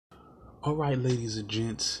Alright, ladies and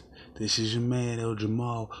gents, this is your man El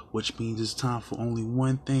Jamal, which means it's time for only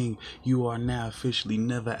one thing. You are now officially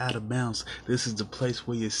never out of bounds. This is the place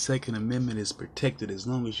where your Second Amendment is protected as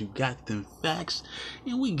long as you got them facts.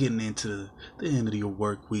 And we getting into the end of your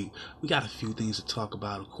work week. We got a few things to talk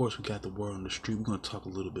about. Of course, we got the word on the street. We're going to talk a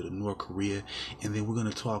little bit of North Korea, and then we're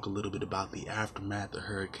going to talk a little bit about the aftermath of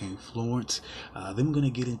Hurricane Florence. Then we're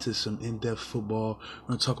going to get into some in-depth football. We're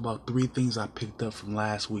going to talk about 3 things I picked up from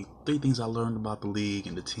last week. 3 things I learned about the league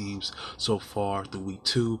and the teams so far through week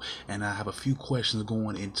 2, and I have a few questions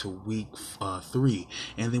going into week 3,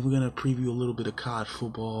 and then we're going to preview a little bit of college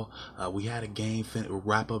football. We had a game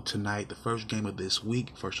wrap up tonight, the first game of this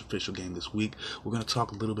week, first official game this week. We're going to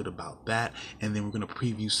talk a little bit about that, and then we're going to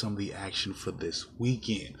preview some of the action for this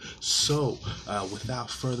weekend. So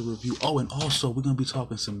without further review, and also we're going to be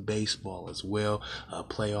talking some baseball as well.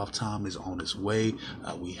 Playoff time is on its way.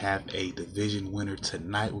 We have a division winner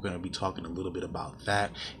tonight. We're going to be talking a little bit about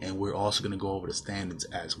that, and we're also going to go over the standings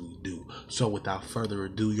as we do. So without further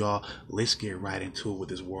ado, y'all, let's get right into it with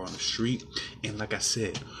this war on the street. And like I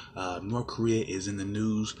said, North Korea is in the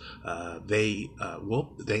news. They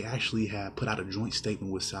actually have put out a joint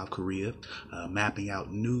statement with South Korea, mapping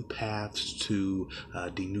out new paths to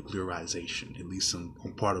denuclearization, at least on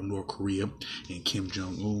part of North Korea and Kim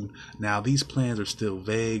Jong-un. Now, these plans are still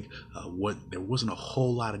vague. There wasn't a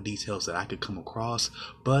whole lot of details that I could come across,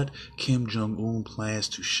 but Kim Jong-un plans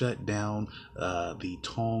to shut down the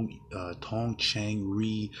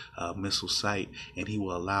Tongchang-ri missile site, and he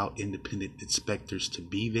will allow independent inspectors to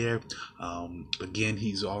be there. Again,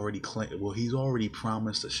 he's already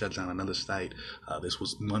promised to shut down another site. This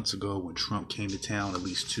was months ago when Trump came to town, at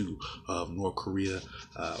least 2 of North Korea,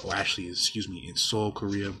 in Seoul,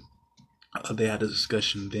 Korea. They had a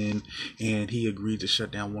discussion then, and he agreed to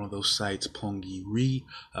shut down one of those sites, Pyeonggi-ri.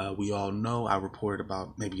 We all know, I reported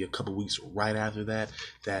about maybe a couple weeks right after that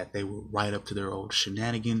they were right up to their old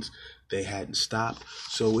shenanigans. They hadn't stopped.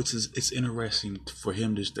 So it's interesting for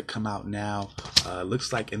him just to come out now.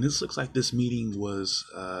 Looks like this meeting was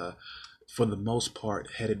for the most part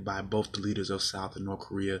headed by both the leaders of South and North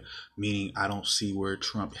Korea, meaning I don't see where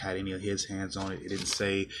Trump had any of his hands on it. It didn't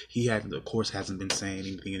say, hasn't been saying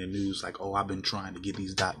anything in the news like, I've been trying to get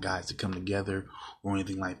these guys to come together or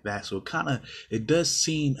anything like that. So it does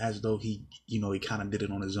seem as though he kind of did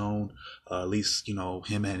it on his own, at least,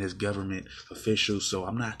 him and his government officials. So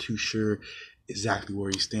I'm not too sure exactly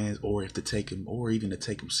where he stands, or if to take him, or even to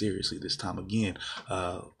take him seriously this time. Again,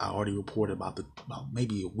 I already reported about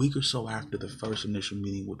maybe a week or so after the first initial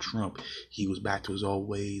meeting with Trump, he was back to his old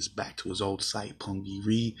ways, back to his old site,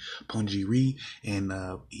 Pyeonggi-ri, and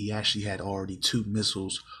he actually had already 2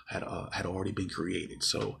 missiles had already been created.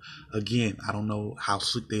 So again, I don't know how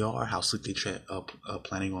slick they are, how slick they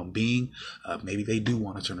planning on being. Maybe they do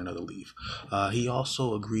want to turn another leaf. He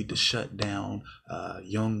also agreed to shut down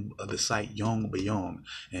the site Yongbyon,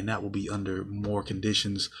 and that will be under more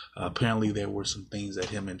conditions. Apparently there were some things that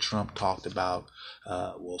him and Trump talked about,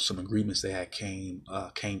 some agreements they had came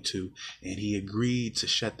to, and he agreed to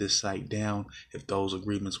shut this site down if those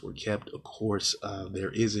agreements were kept. Of course,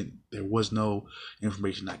 there was no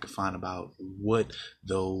information I could find about what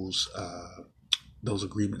those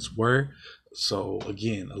agreements were. So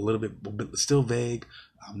again, a little bit still vague.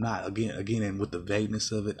 I'm not, again, and with the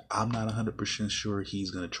vagueness of it, I'm not 100% sure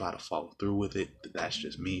he's going to try to follow through with it. That's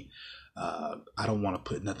just me. I don't want to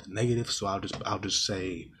put nothing negative, so I'll just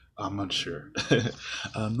say I'm unsure.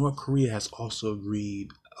 North Korea has also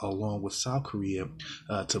agreed, along with South Korea,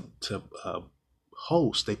 to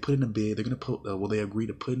host. They put in a bid. They're going to put. They agreed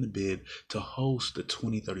to put in a bid to host the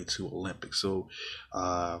 2032 Olympics. So,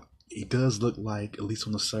 it does look like, at least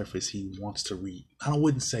on the surface, he wants to I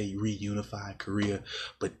wouldn't say reunify Korea,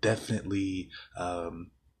 but definitely,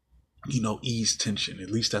 ease tension. At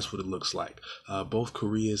least that's what it looks like. Both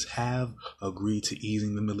Koreas have agreed to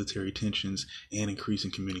easing the military tensions and increasing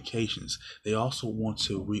communications. They also want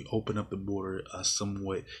to reopen up the border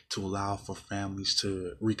somewhat to allow for families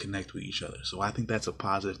to reconnect with each other. So I think that's a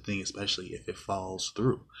positive thing, especially if it falls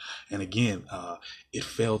through. And again, it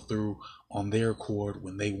fell through on their accord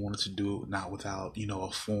when they wanted to do it, not without,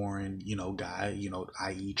 a foreign, guy,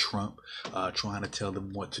 i.e. Trump, trying to tell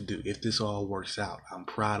them what to do. If this all works out, I'm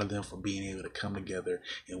proud of them for being able to come together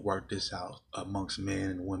and work this out amongst men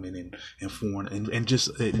and women and foreign and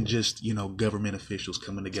just government officials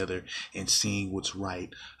coming together and seeing what's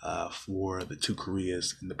right for the 2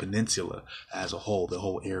 Koreas and the peninsula as a whole, the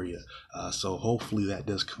whole area. So hopefully that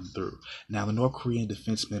does come through. Now, the North Korean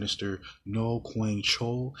Defense Minister No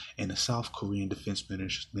Kwang-chol and the South South Korean Defense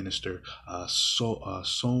Minister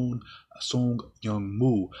Song Young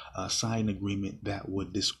Moo signed an agreement that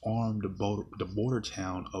would disarm the border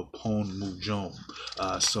town of Panmunjom.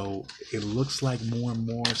 So it looks like more and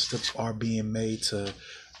more steps are being made to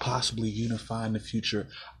possibly unify in the future.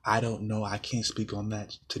 I don't know. I can't speak on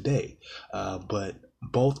that today, but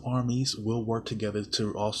both armies will work together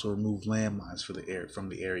to also remove landmines from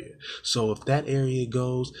the area. So if that area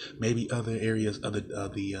goes, maybe other areas of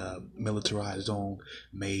the militarized zone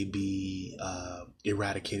may be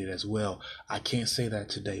eradicated as well. I can't say that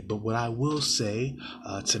today, but what I will say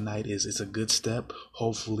tonight is it's a good step.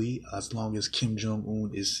 Hopefully, as long as Kim Jong Un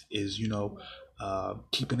is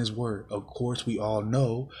keeping his word. Of course, we all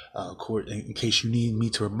know, in case you need me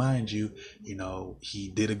to remind you, he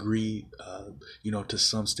did agree, to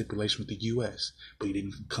some stipulation with the U.S., but he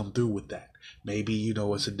didn't come through with that. Maybe,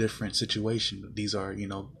 it's a different situation. These are,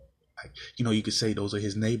 you could say those are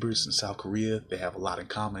his neighbors in South Korea. They have a lot in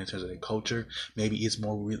common in terms of their culture. Maybe it's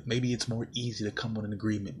more easy to come with an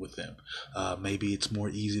agreement with them. Maybe it's more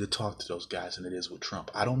easy to talk to those guys than it is with Trump.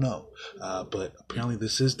 I don't know, but apparently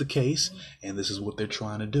this is the case, and this is what they're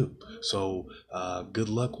trying to do. So good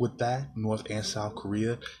luck with that, North and South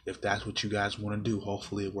Korea. If that's what you guys want to do,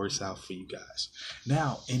 hopefully it works out for you guys.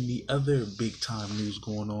 Now, in the other big time news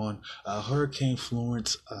going on, Hurricane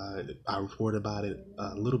Florence. I reported about it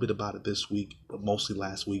a little bit about it this week, but mostly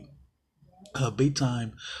last week. Big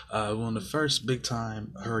time, one of the first big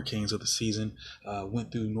time hurricanes of the season went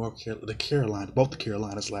through both the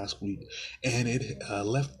Carolinas last week, and it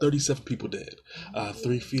left 37 people dead.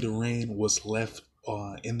 3 feet of rain was left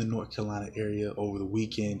in the North Carolina area over the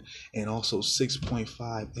weekend, and also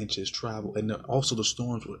 6.5 inches travel, and also the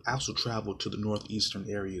storms would also travel to the northeastern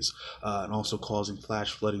areas, and also causing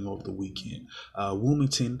flash flooding over the weekend.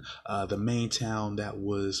 Wilmington, the main town that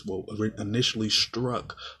was initially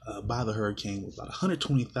struck by the hurricane, with about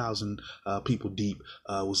 120,000 people deep,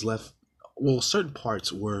 was left. Well, certain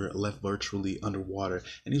parts were left virtually underwater,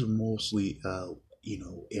 and these were mostly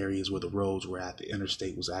areas where the roads were at. The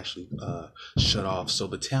interstate was actually shut off. So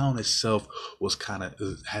the town itself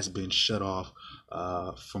has been shut off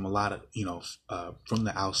from a lot of, from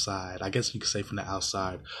the outside. I guess you could say from the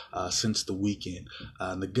outside since the weekend.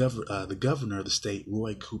 The governor of the state,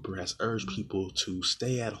 Roy Cooper, has urged people to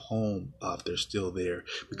stay at home if they're still there,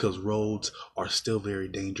 because roads are still very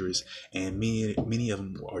dangerous, and many of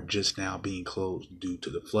them are just now being closed due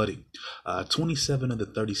to the flooding. 27 of the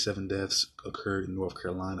 37 deaths occurred in North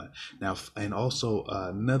Carolina. Now, and also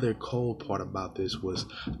another cold part about this was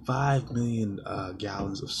 5 million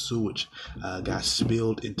gallons of sewage got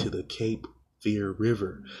spilled into the Cape Fear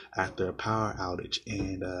River after a power outage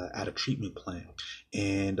and at a treatment plant,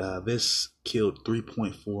 and this killed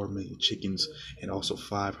 3.4 million chickens and also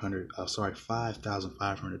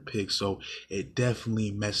 5,500 pigs. So it definitely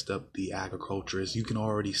messed up the agriculture, as you can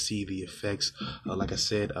already see the effects. Like I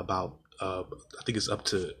said, about I think it's up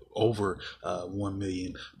to over 1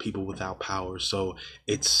 million people without power. So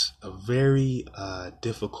it's a very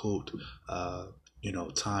difficult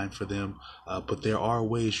time for them, but there are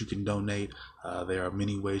ways you can donate. There are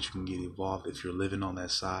many ways you can get involved if you're living on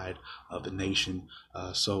that side of the nation.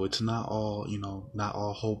 So it's not all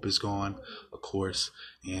hope is gone, of course,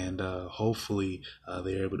 and hopefully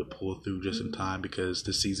they're able to pull through just in time, because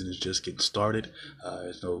the season is just getting started.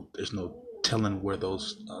 There's no telling where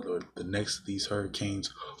the next of these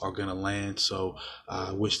hurricanes are going to land. So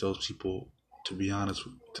I wish those people, to be honest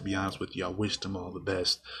with you, I wish them all the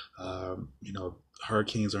best.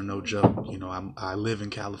 Hurricanes are no joke. I live in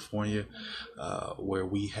California, where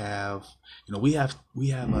we have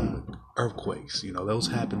earthquakes. Those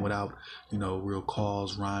happen without real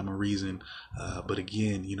cause, rhyme, or reason. But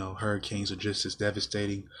again, hurricanes are just as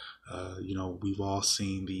devastating. We've all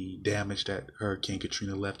seen the damage that Hurricane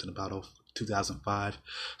Katrina left in about 2005.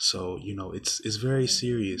 So it's very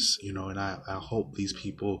serious, and I hope these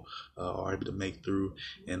people are able to make through,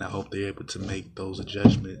 and I hope they're able to make those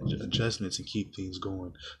adjustments and keep things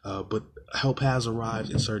going. But help has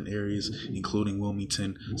arrived in certain areas, including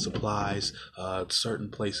Wilmington. Supplies, certain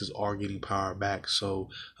places are getting power back. So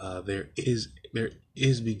there is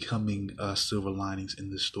becoming silver linings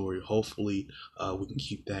in this story. Hopefully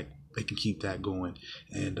they can keep that going,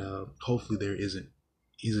 and hopefully there isn't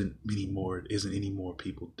isn't any more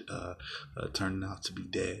people turning out to be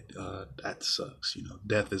dead. That sucks.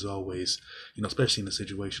 Death is always, especially in a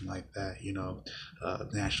situation like that.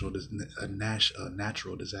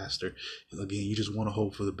 Natural disaster. Again, you just want to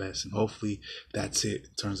hope for the best, and hopefully that's it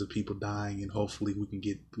in terms of people dying, and hopefully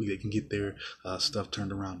they can get their stuff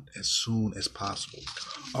turned around as soon as possible.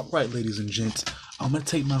 All right, ladies and gents, I'm gonna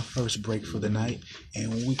take my first break for the night,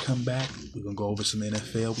 and when we come back, we're gonna go over some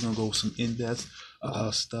NFL. We're gonna go over some in-depth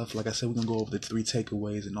stuff. Like I said, we're gonna go over the 3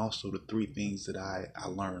 takeaways and also the 3 things that I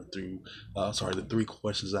learned through. The 3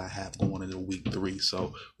 questions I have going into week 3.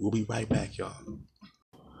 So we'll be right back, y'all.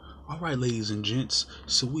 All right, ladies and gents.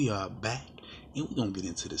 So we are back, and we're gonna get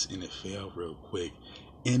into this NFL real quick.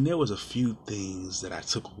 And there was a few things that I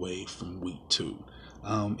took away from week 2,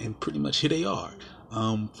 and pretty much here they are.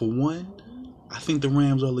 For one, I think the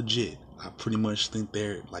Rams are legit. I pretty much think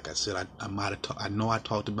they're, like I said, I know I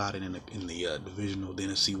talked about it in the divisional, the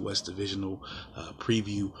NFC West divisional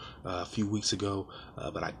preview a few weeks ago,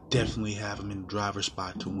 but I definitely have them in the driver's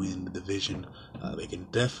spot to win the division. They can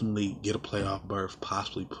definitely get a playoff berth,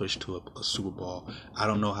 possibly push to a Super Bowl. I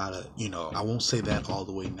don't know how to, I won't say that all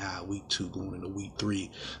the way now, week 2 going into week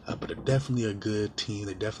 3, but they're definitely a good team.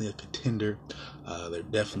 They're definitely a contender. They're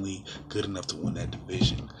definitely good enough to win that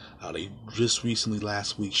division. They just recently,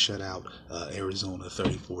 last week, shut out Arizona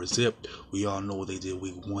 34-0. We all know what they did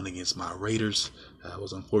week 1 against my Raiders. It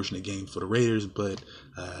was an unfortunate game for the Raiders, but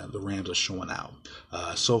the Rams are showing out.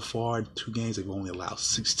 So far, 2 games, they've only allowed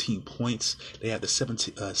 16 points. They have the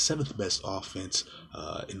 7th best offense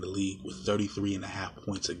in the league with 33.5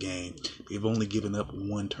 points a game. They've only given up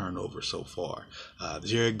 1 turnover so far.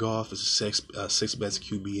 Jared Goff is the 6th best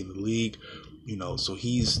QB in the league. So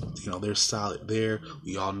he's, they're solid there.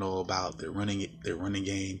 We all know about their running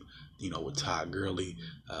game, with Todd Gurley.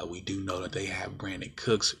 We do know that they have Brandon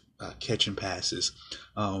Cooks catching passes,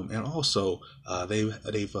 and also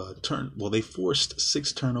they forced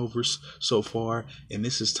 6 turnovers so far, and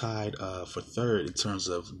this is tied for 3rd in terms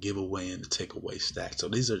of giveaway and takeaway stats. So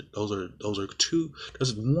those are 2.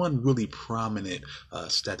 There's one really prominent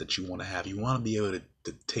stat that you want to have. You want to be able to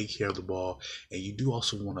take care of the ball, and you do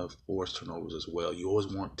also want to force turnovers as well. You always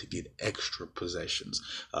want to get extra possessions.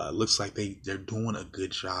 Looks like they're doing a good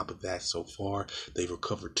job of that so far. They've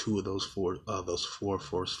recovered 2 of those 4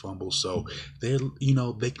 forced fumbles, so they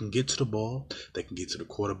can get to the ball, they can get to the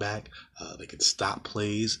quarterback, they can stop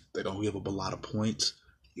plays, they don't give up a lot of points.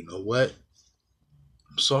 You know what?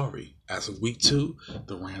 I'm sorry. As of week 2,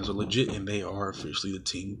 the Rams are legit, and they are officially the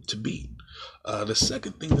team to beat. The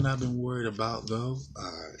second thing that I've been worried about, though,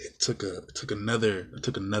 it took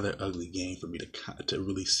another ugly game for me to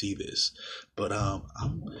really see this. But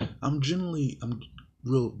I'm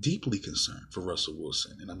real deeply concerned for Russell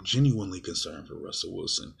Wilson, and I'm genuinely concerned for Russell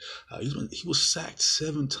Wilson. He was sacked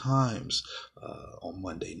 7 times on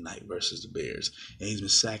Monday night versus the Bears, and he's been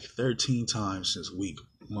sacked 13 times since week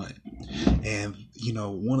 1. And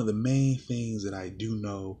one of the main things that I do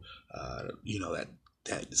know,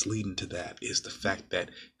 that is leading to that is the fact that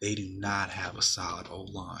they do not have a solid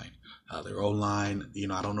O-line. Their O-line,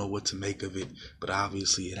 I don't know what to make of it, but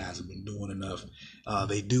obviously it hasn't been doing enough.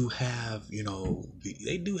 They do have,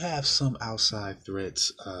 they do have some outside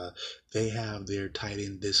threats. They have their tight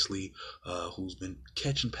end Disley, who's been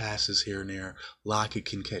catching passes here and there. Lockett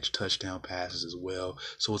can catch touchdown passes as well.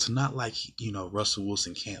 So it's not like Russell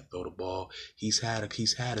Wilson can't throw the ball. He's had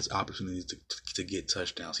his opportunities to get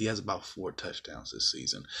touchdowns. He has about 4 touchdowns this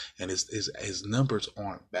season, and his numbers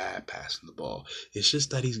aren't bad passing the ball. It's just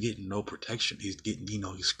that he's getting no protection. He's getting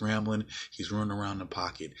he's scrambling. He's running around the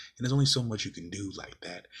pocket, and there's only so much you can do like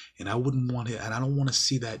that. And I wouldn't want it, and I don't want to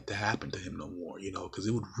see that to happen to him no more. Because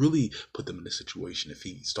it would really put them in a situation if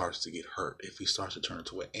he starts to get hurt, if he starts to turn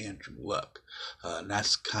into an Andrew Luck. And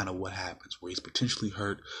that's kind of what happens, where he's potentially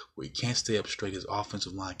hurt, where he can't stay up straight, his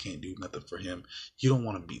offensive line can't do nothing for him. You don't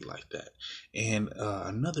want to be like that. And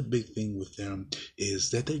another big thing with them is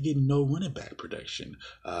that they're getting no running back production.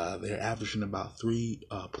 They're averaging about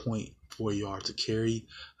 3.4 yards a carry.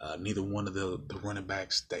 Neither one of the running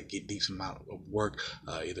backs that get decent amount of work,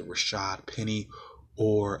 either Rashad Penny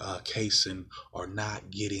or Kaysen, are not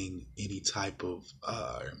getting any type of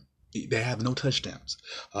they have no touchdowns.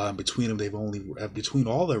 Between them, they've only between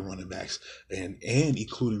all their running backs and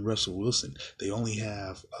including Russell Wilson, they only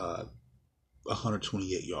have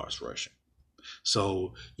 128 yards rushing.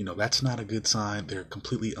 So that's not a good sign. They're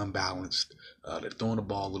completely unbalanced. They're throwing the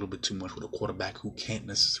ball a little bit too much with a quarterback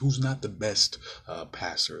who's not the best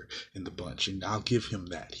passer in the bunch, and I'll give him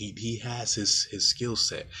that. He has his skill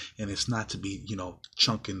set, and it's not to be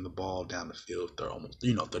chunking the ball down the field almost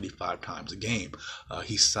 35 times a game.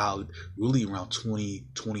 He's solid, really around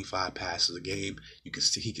 20-25 passes a game. He can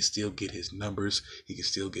still get his numbers. He can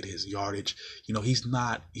still get his yardage. He's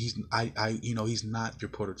not he's not your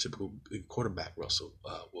prototypical quarterback. Russell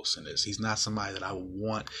Wilson is. He's not somebody that I would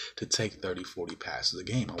want to take 30-40 passes a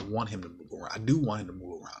game. I want him to move around. I do want him to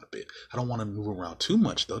move around a bit. I don't want him to move around too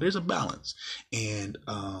much though. There's a balance, and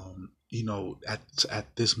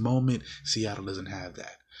at this moment, Seattle doesn't have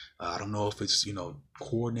that. I don't know if it's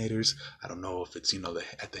coordinators. I don't know if it's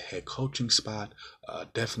at the head coaching spot.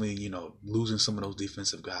 Definitely losing some of those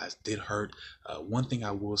defensive guys did hurt. One thing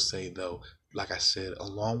I will say though, like I said,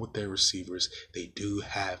 along with their receivers, they do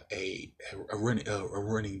have a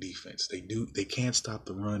running defense. They can't stop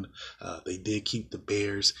the run. They did keep the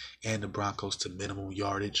Bears and the Broncos to minimum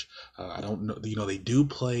yardage. I don't know. They do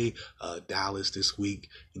play Dallas this week.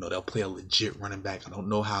 They'll play a legit running back. I don't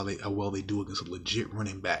know how well they do against a legit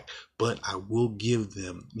running back, but I will give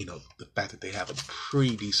them the fact that they have a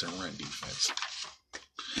pretty decent run defense.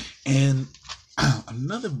 And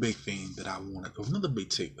another big thing that another big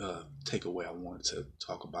takeaway I wanted to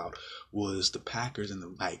talk about was the Packers and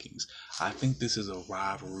the Vikings. I think this is a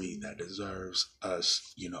rivalry that deserves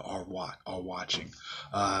us, our watching.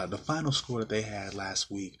 The final score that they had last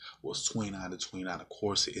week was 29-29. Of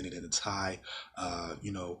course, it ended in a tie.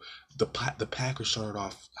 The Packers started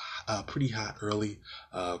off pretty hot early.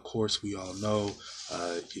 Of course, we all know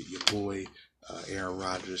your boy Aaron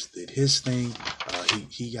Rodgers did his thing.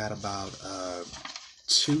 He got about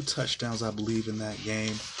 2 touchdowns, I believe, in that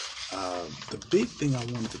game. The big thing I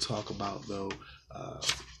wanted to talk about though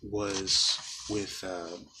was with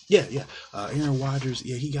Aaron Rodgers.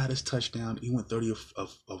 Yeah, he got his touchdown. He went 30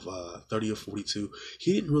 of 42.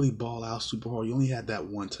 He didn't really ball out super hard. He only had that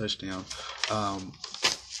 1 touchdown.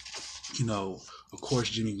 Of course,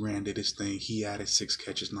 Jimmy Graham did his thing. He added 6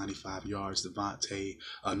 catches, 95 yards. Devontae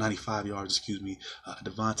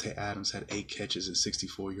Adams had 8 catches and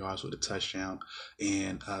 64 yards with a touchdown.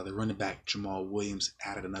 And the running back, Jamal Williams,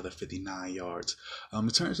 added another 59 yards. In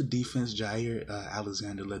terms of defense, Jair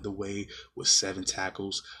Alexander led the way with 7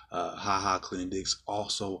 tackles. Clinton-Dix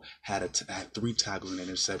also had 3 tackles and an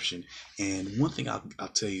interception. And one thing I'll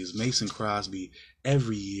tell you is Mason Crosby,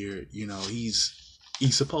 every year,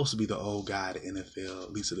 he's supposed to be the old guy in the NFL,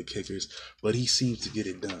 at least of the kickers, but he seems to get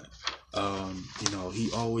it done. He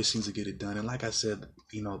always seems to get it done. And like I said,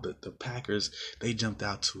 the Packers, they jumped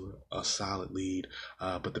out to a solid lead.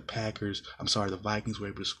 But the Vikings were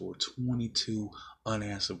able to score 22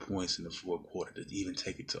 unanswered points in the fourth quarter to even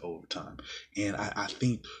take it to overtime. And I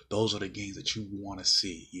think those are the games that you want to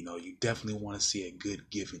see. You definitely want to see a good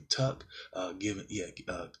give and tuck,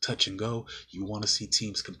 touch and go. You want to see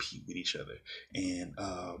teams compete with each other. And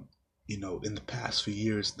in the past few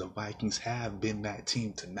years, the Vikings have been that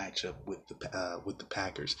team to match up with the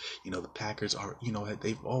Packers. The Packers are,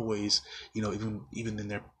 they've always, even in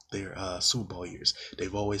their Super Bowl years,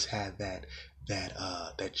 they've always had that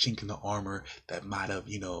chink in the armor that might have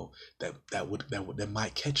that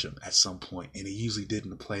might catch them at some point, and it usually did in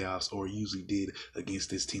the playoffs, or usually did against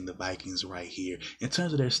this team, the Vikings, right here. In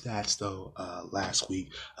terms of their stats though, last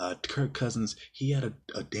week, Kirk Cousins, he had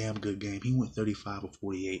a damn good game. He went 35 of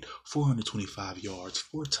 48, 425 yards,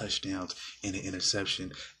 4 touchdowns, and an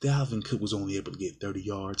interception. Dalvin Cook was only able to get 30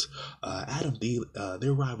 yards. Adam Thielen,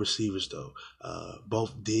 their wide receivers though,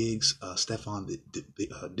 both Stefon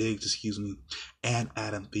Diggs, and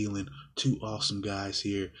Adam Thielen, 2 awesome guys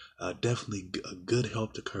here. Definitely a good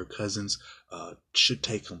help to Kirk Cousins. Should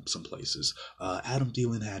take him some places. Adam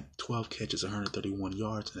Thielen had 12 catches, 131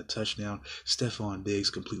 yards, and a touchdown. Stefon Diggs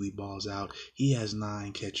completely balls out. He has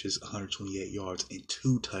 9 catches, 128 yards, and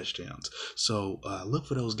 2 touchdowns. So look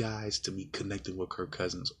for those guys to be connected with Kirk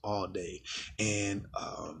Cousins all day. And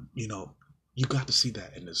you got to see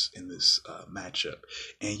that in this matchup,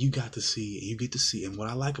 and you get to see. And what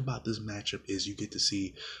I like about this matchup is you get to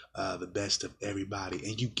see the best of everybody,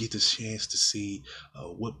 and you get the chance to see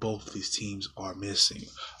what both these teams are missing.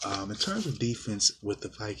 In terms of defense with the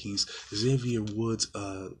Vikings, Xavier Rhodes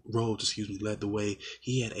led the way.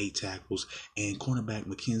 He had 8 tackles, and cornerback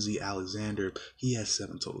Mackenzie Alexander, he has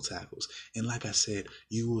 7 total tackles. And like I said,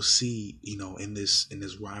 you will see, in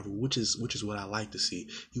this rivalry, which is what I like to see.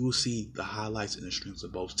 You will see the highlights and the strengths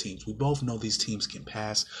of both teams. We both know these teams can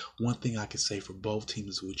pass. One thing I can say for both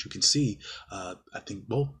teams, which you can see, I think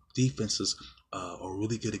both defenses are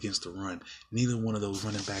really good against the run. Neither one of those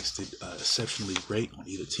running backs did exceptionally great on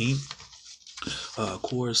either team. Of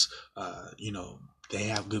course, they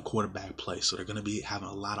have good quarterback play, so they're going to be having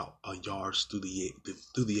a lot of yards through the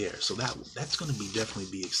air. So that's going to be definitely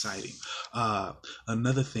be exciting.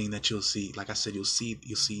 Another thing that you'll see, like I said, you'll see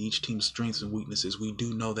each team's strengths and weaknesses. We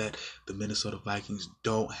do know that the Minnesota Vikings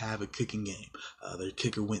don't have a kicking game. Their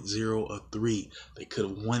kicker went 0 of 3. They could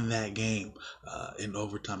have won that game in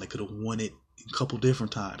overtime. They could have won it a couple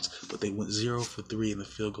different times, but they went 0 for 3 in the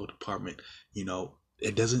field goal department.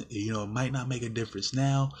 It doesn't, it might not make a difference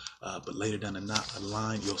now, but later down the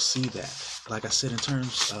line, you'll see that. Like I said, in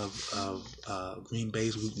terms of Green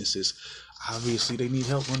Bay's weaknesses, obviously they need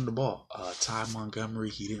help running the ball. Ty Montgomery,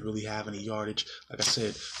 he didn't really have any yardage. Like I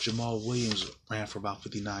said, Jamal Williams ran for about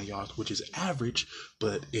 59 yards, which is average,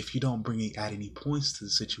 but if you don't add any points to the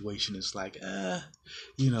situation, it's like,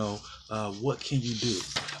 what can you do?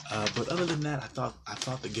 But other than that, I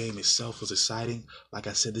thought the game itself was exciting. Like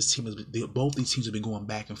I said, both these teams have been going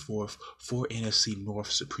back and forth for NFC North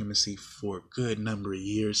supremacy for a good number of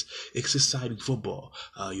years. It's exciting football.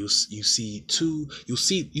 You see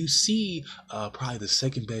probably the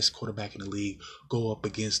second best quarterback in the league go up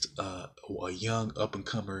against a young up and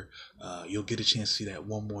comer. You'll get a chance to see that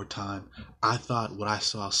one more time. I thought what I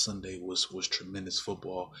saw Sunday was tremendous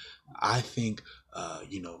football. I think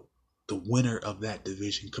the winner of that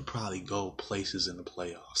division could probably go places in the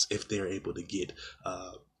playoffs if they're able to get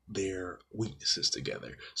their weaknesses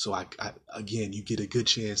together. So again, you get a good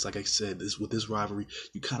chance. Like I said, with this rivalry,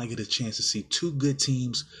 you kind of get a chance to see two good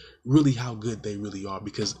teams, really how good they really are.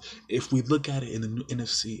 Because if we look at it in the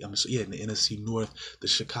NFC, in the NFC North, the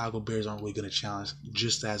Chicago Bears aren't really going to challenge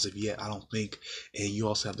just as of yet, I don't think. And you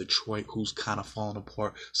also have Detroit, who's kind of falling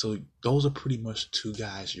apart. So those are pretty much two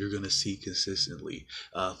guys you're going to see consistently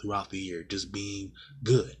throughout the year, just being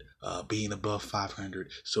good. Being above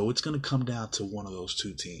 500, so it's going to come down to one of those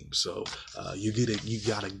two teams. So you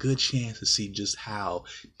got a good chance to see just how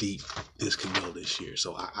deep this can go this year.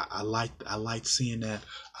 So I liked seeing that.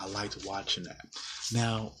 I liked watching that.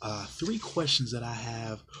 Now, 3 questions that I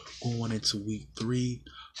have going into week 3.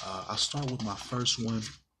 I'll start with my first one.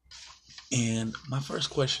 And my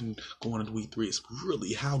first question going into week 3 is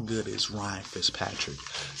really, how good is Ryan Fitzpatrick?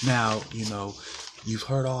 Now, you've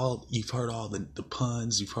heard all the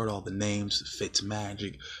puns, you've heard all the names,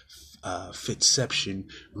 Fitzmagic, Fitzception.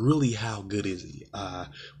 Really, how good is he? Well,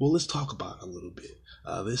 let's talk about it a little bit.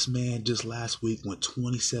 This man just last week went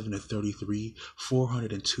 27 of 33,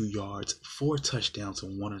 402 yards, 4 touchdowns,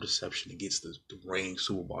 and 1 interception against the reigning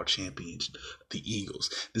Super Bowl champions, the Eagles.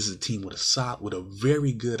 This is a team with a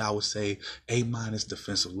very good, I would say, A-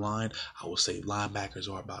 defensive line. I would say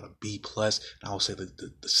linebackers are about a B+, and I would say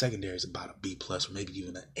the secondary is about a B+, or maybe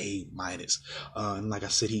even an A-. And like I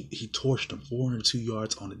said, he torched them, 402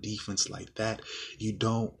 yards on a defense like that. You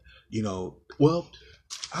don't, well,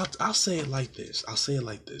 I'll say it like this.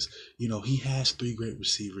 He has 3 great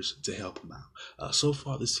receivers to help him out. So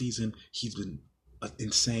far this season, he's been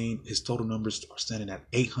insane. His total numbers are standing at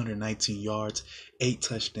 819 yards, 8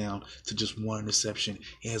 touchdowns to just 1 interception.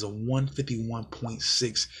 He has a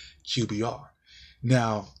 151.6 QBR.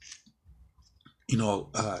 Now,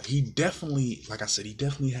 he definitely, like I said, he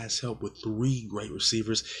definitely has help with 3 great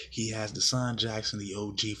receivers. He has Deshaun Jackson, the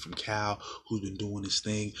OG from Cal, who's been doing his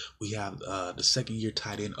thing. We have the second-year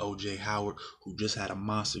tight end, O.J. Howard, who just had a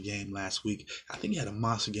monster game last week. I think he had a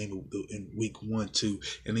monster game in week 1, too.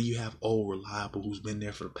 And then you have Old Reliable, who's been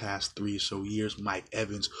there for the past 3 or so years, Mike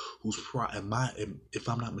Evans, who's, if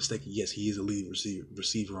I'm not mistaken, yes, he is a lead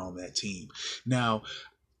receiver on that team. Now,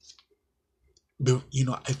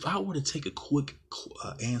 if I were to take a quick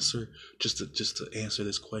answer, just to answer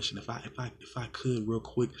this question, if I could real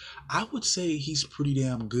quick, I would say he's pretty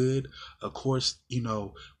damn good. Of course,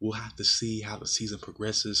 we'll have to see how the season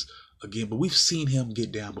progresses again, but we've seen him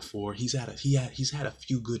get down before. He's had a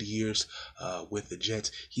few good years with the Jets.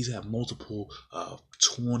 He's had multiple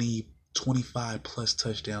 25 plus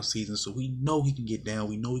touchdown seasons, so we know he can get down.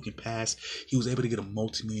 We know he can pass. He was able to get a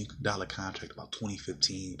multi-million-dollar contract about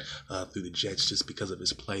 2015 through the Jets just because of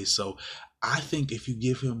his play. So I think if you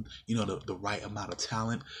give him, the right amount of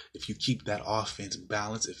talent, if you keep that offense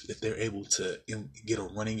balanced, if they're able to get a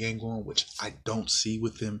running game going, which I don't see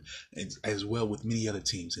with them, and as well with many other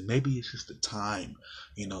teams, and maybe it's just the time,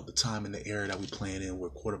 the time and the era that we playing in, where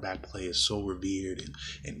quarterback play is so revered,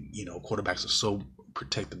 and quarterbacks are so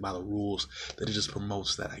protected by the rules that it just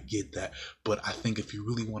promotes that. I get that, but I think if you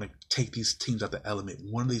really want to take these teams out the element,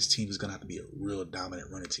 one of these teams is going to have to be a real dominant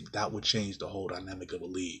running team. That would change the whole dynamic of a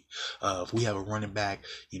league. If we have a running back,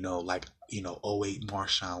 like 08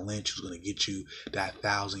 Marshawn Lynch, who's going to get you that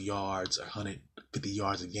 1,000 yards, 100 50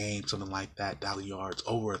 yards a game, something like that, 1,000 yards,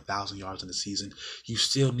 over 1,000 yards in the season. You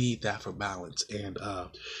still need that for balance, and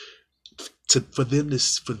for them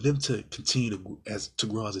to continue to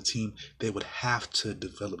grow as a team, they would have to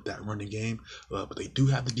develop that running game. But they do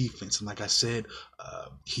have the defense, and like I said,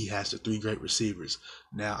 he has the 3 great receivers.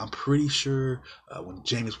 Now I'm pretty sure when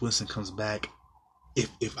Jameis Winston comes back,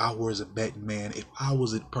 if I was a betting man, if I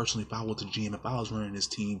was the GM, if I was running this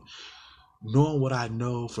team, knowing what I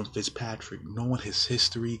know from Fitzpatrick, knowing his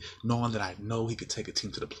history, knowing that I know he could take a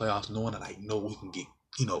team to the playoffs, knowing that I know he can get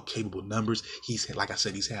capable numbers. He's had, like I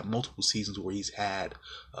said, he's had multiple seasons where he's had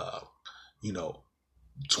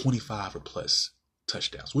 25 or plus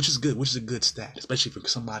touchdowns, which is good, which is a good stat, especially for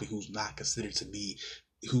somebody who's not considered to be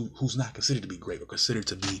great or considered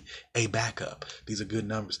to be a backup. These are good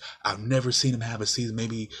numbers. I've never seen him have a season,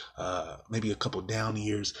 maybe a couple down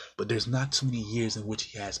years, but there's not too many years in which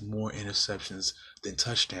he has more interceptions than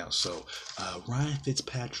touchdowns. So Ryan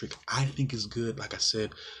Fitzpatrick, I think, is good. Like I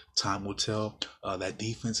said, time will tell. That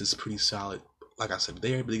defense is pretty solid. Like I said,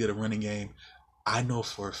 they're able to get a running game. I know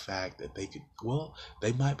for a fact that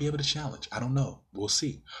they might be able to challenge. I don't know. We'll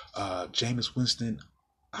see. Jameis Winston,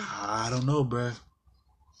 I don't know, bruh.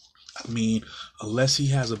 I mean, unless he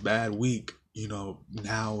has a bad week,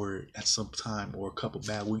 now or at some time, or a couple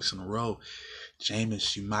bad weeks in a row,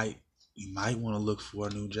 Jameis, you might want to look for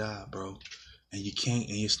a new job, bro. And you can't,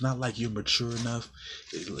 and it's not like you're mature enough,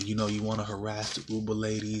 you want to harass the Uber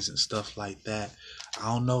ladies and stuff like that. I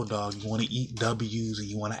don't know, dog. You want to eat W's and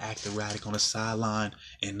you want to act erratic on the sideline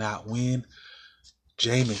and not win.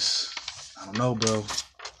 Jameis, I don't know, bro.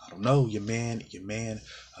 I don't know. Your man,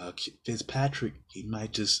 Fitzpatrick, he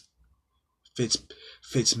might just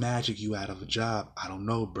Fitz magic you out of a job. I don't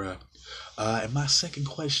know, bruh. And my second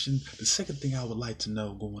question, the second thing I would like to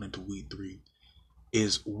know going into week 3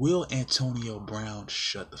 is, will Antonio Brown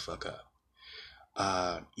shut the fuck up?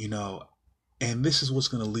 And this is what's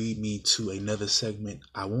going to lead me to another segment.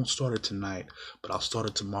 I won't start it tonight, but I'll start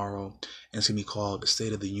it tomorrow. And it's going to be called the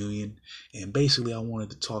State of the Union. And basically, I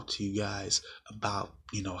wanted to talk to you guys about,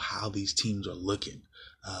 how these teams are looking,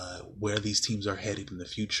 where these teams are headed in the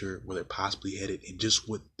future, where they're possibly headed, and just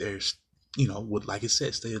what there's, what, like I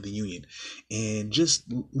said, State of the Union. And just,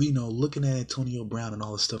 looking at Antonio Brown and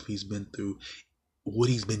all the stuff he's been through, what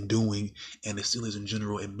he's been doing, and the Steelers in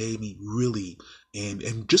general, it made me really,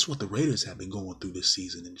 and just what the Raiders have been going through this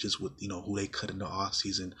season, and just what, who they cut in the off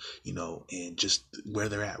season, and just where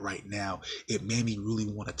they're at right now, it made me really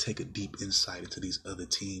want to take a deep insight into these other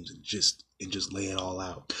teams and just lay it all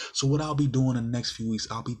out. So what I'll be doing in the next few weeks,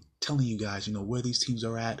 I'll be telling you guys, where these teams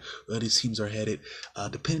are at, where these teams are headed.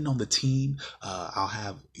 Depending on the team, I'll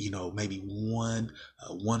have, maybe one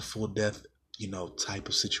full depth type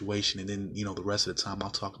of situation, and then the rest of the time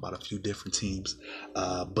I'll talk about a few different teams,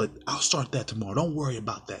 but I'll start that tomorrow. Don't worry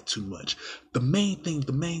about that too much. The main thing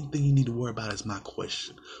you need to worry about is my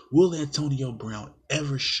question: will Antonio Brown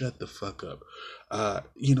ever shut the fuck up?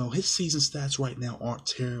 His season stats right now aren't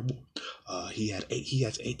terrible. He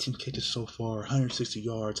has 18 catches so far, 160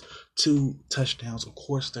 yards, 2 touchdowns. Of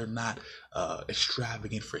course, they're not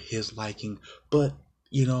extravagant for his liking, but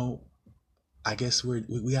I guess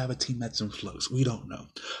we have a team that's in flux. We don't know.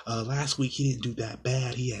 Last week he didn't do that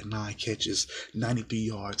bad. He had 9 catches, 93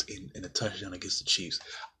 yards, and a touchdown against the Chiefs.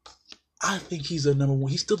 I think he's the number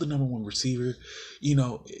one. He's still the number 1 receiver.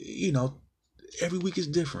 Every week is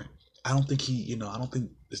different. I don't think I don't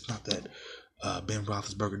think it's not that Ben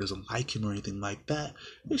Roethlisberger doesn't like him or anything like that.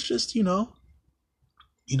 It's just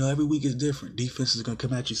every week is different. Defense is going to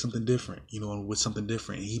come at you something different, with something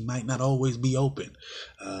different. And he might not always be open,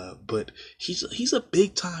 but he's a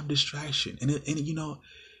big time distraction. And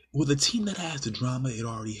with a team that has the drama it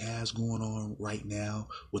already has going on right now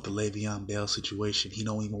with the Le'Veon Bell situation, he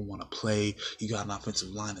don't even want to play. You got an offensive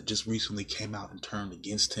line that just recently came out and turned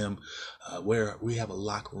against him, where we have a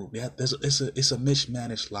locker room. It's a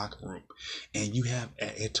mismanaged locker room, and you have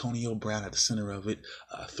Antonio Brown at the center of it,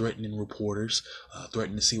 threatening reporters,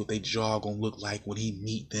 threatening to see what their jaw gonna look like when he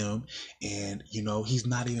meet them, and he's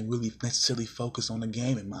not even really necessarily focused on the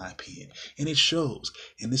game, in my opinion, and it shows.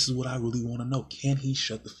 And this is what I really want to know: can he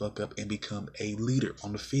shut the fuck up and become a leader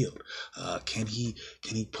on the field? Can he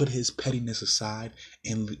put his pettiness aside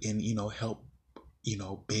and help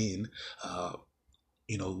Ben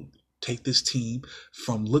take this team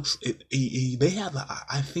from looks?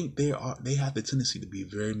 I think they have the tendency to be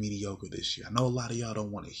very mediocre this year. I know a lot of y'all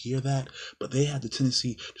don't want to hear that, but they have the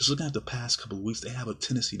tendency, just looking at the past couple of weeks, they have a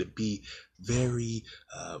tendency to be very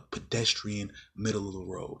pedestrian, middle of the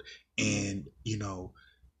road. And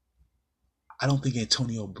I don't think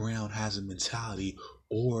Antonio Brown has a mentality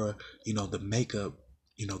or the makeup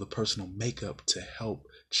the personal makeup to help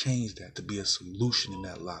change that, to be a solution in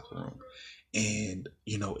that locker room. And,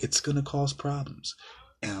 it's going to cause problems.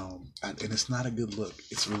 And it's not a good look.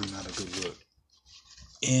 It's really not a good look.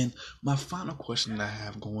 And my final question that I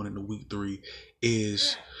have going into week 3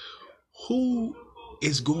 is, who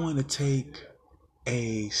is going to take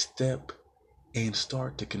a step and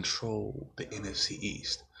start to control the NFC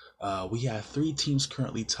East? We have 3 teams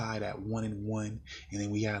currently tied at 1-1, and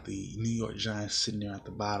then we have the New York Giants sitting there at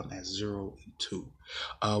the bottom at 0-2.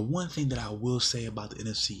 One thing that I will say about the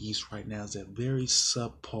NFC East right now is that very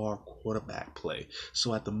subpar quarterback play.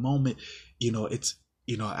 So at the moment, it's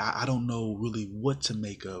I don't know really what to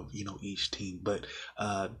make of, each team. But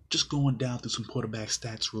just going down through some quarterback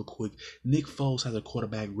stats real quick. Nick Foles has a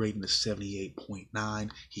quarterback rating of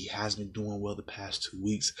 78.9. He has been doing well the past 2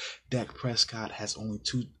 weeks. Dak Prescott has only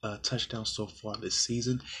 2 touchdowns so far this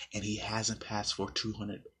season, and he hasn't passed for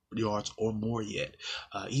 200 yards or more yet.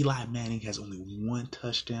 Eli Manning has only 1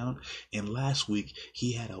 touchdown, and last week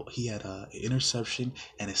he had a interception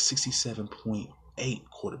and a 67.8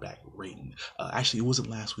 quarterback rating. Actually, it wasn't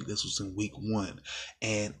last week. This was in week 1.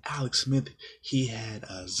 And Alex Smith, he had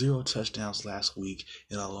 0 touchdowns last week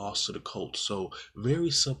in a loss to the Colts. So very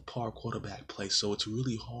subpar quarterback play. So it's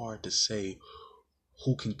really hard to say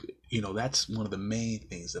who can, that's one of the main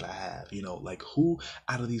things that I have. Like, who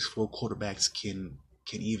out of these 4 quarterbacks can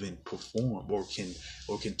even perform or can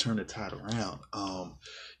turn the tide around.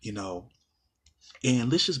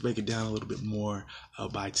 And let's just break it down a little bit more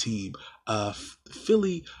by team.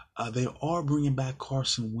 Philly, they are bringing back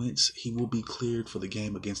Carson Wentz. He will be cleared for the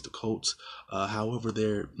game against the Colts. However,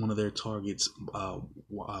 one of their targets,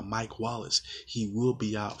 Mike Wallace, he will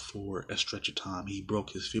be out for a stretch of time. He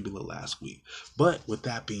broke his fibula last week. But with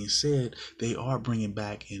that being said, they are bringing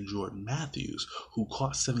back in Jordan Matthews, who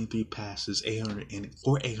caught 73 passes,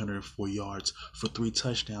 804 yards for 3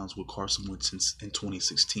 touchdowns with Carson Wentz in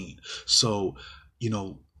 2016. So,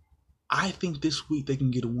 I think this week they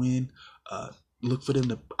can get a win. Look for them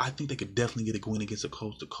to. I think they could definitely get a win against the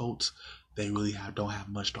Colts. The Colts, they really don't have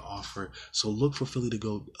much to offer. So look for Philly to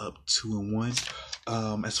go up 2-1.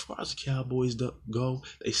 As far as the Cowboys go,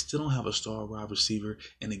 they still don't have a star wide receiver.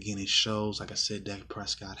 And again, it shows. Like I said, Dak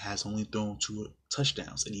Prescott has only thrown 2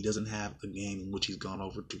 touchdowns, and he doesn't have a game in which he's gone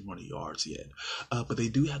over 200 yards yet. But they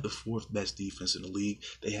do have the 4th best defense in the league.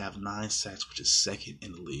 They have 9 sacks, which is 2nd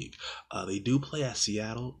in the league. They do play at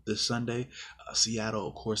Seattle this Sunday. Seattle,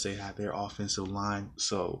 of course, they have their offensive line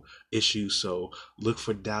issues. So look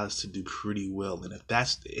for Dallas to do pretty well. And if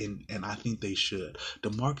that's and I think they should.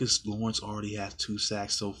 DeMarcus Lawrence already has 2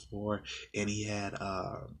 sacks so far, and he had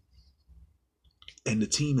and the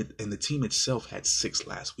team itself had 6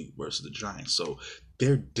 last week versus the Giants. So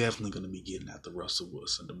they're definitely going to be getting after Russell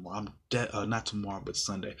Wilson tomorrow. Not tomorrow, but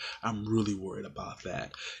Sunday. I'm really worried about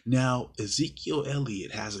that. Now, Ezekiel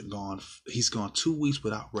Elliott hasn't gone. He's gone 2 weeks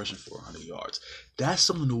without rushing for 100 yards. That's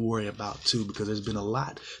something to worry about too, because there's been a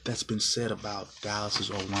lot that's been said about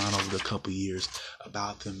Dallas's O-line over the couple years,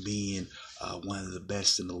 about them being one of the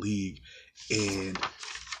best in the league, and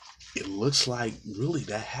it looks like really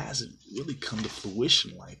that hasn't really come to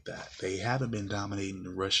fruition like that. They haven't been dominating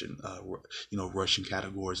the rushing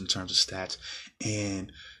categories in terms of stats,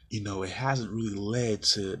 and it hasn't really led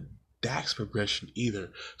to Dak's progression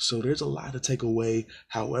either. So there's a lot to take away.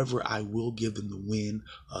 However, I will give them the win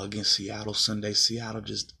against Seattle Sunday. Seattle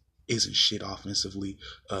just isn't shit offensively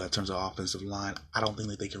in terms of offensive line. I don't think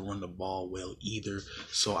that they can run the ball well either.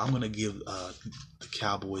 So I'm going to give the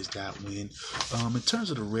Cowboys that win. In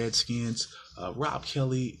terms of the Redskins, Rob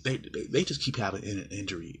Kelly, they just keep having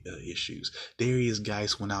injury issues. Darius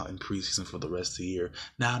Geis went out in preseason for the rest of the year.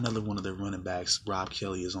 Now another one of their running backs, Rob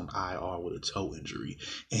Kelly, is on IR with a toe injury.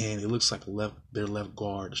 And it looks like their left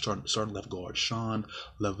guard, starting left guard, Sean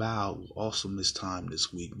Laval, will also miss time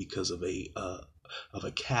this week because of a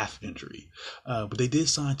calf injury. But they did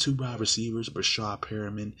sign 2 wide receivers, Brashad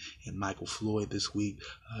Perriman and Michael Floyd, this week.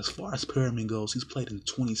 As far as Perriman goes, he's played in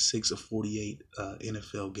 26 of 48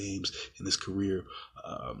 NFL games in his career.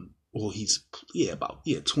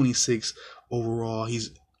 26 overall. He's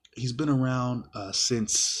been around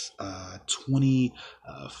since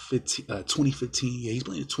 2015. Yeah, he's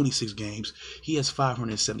played 26 games. He has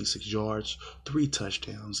 576 yards, 3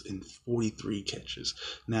 touchdowns, and 43 catches.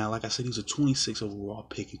 Now, like I said, he was a 26 overall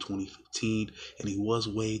pick in 2015, and he was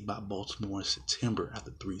waived by Baltimore in September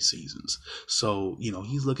after 3 seasons. So,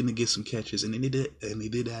 he's looking to get some catches, and they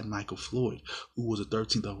did add Michael Floyd, who was a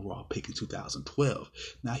 13th overall pick in 2012.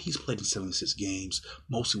 Now, he's played in 76 games,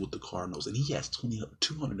 mostly with the Cardinals, and he has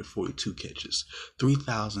 242 catches,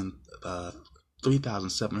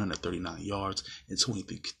 3,739 yards and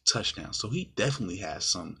 23 touchdowns. So he definitely has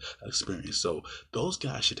some experience. So those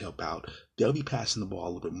guys should help out. They'll be passing the ball a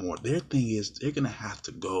little bit more. Their thing is they're going to have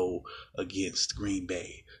to go against Green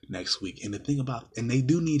Bay next week. And the thing about, and they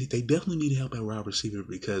definitely need help at wide receiver,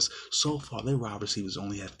 because so far their wide receivers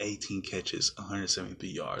only have 18 catches, 173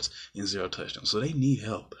 yards, and 0 touchdowns. So they need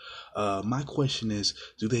help. My question is,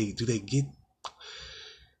 do they get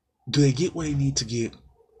where they need to get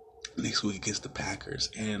next week against the Packers?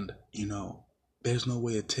 And there's no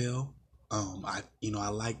way to tell. I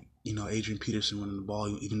like Adrian Peterson running the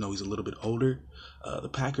ball, even though he's a little bit older. The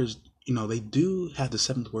Packers, they do have the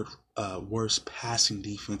 7th worst passing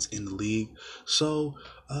defense in the league. So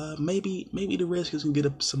maybe the Redskins can get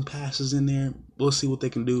up some passes in there. We'll see what they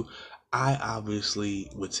can do. I obviously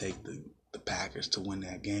would take the Packers to win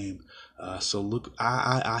that game. So look,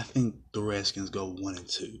 I think the Redskins go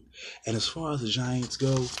 1-2. And as far as the Giants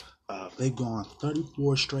go, they've gone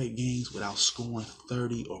 34 straight games without scoring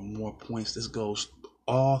 30 or more points. This goes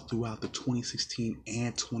all throughout the 2016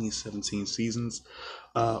 and 2017 seasons.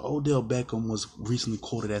 Odell Beckham was recently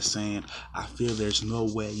quoted as saying, "I feel there's no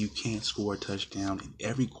way you can't score a touchdown in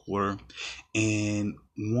every quarter and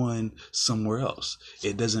one somewhere else.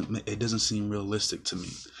 It doesn't seem realistic to me."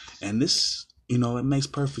 And this, it makes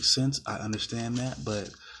perfect sense. I understand that, but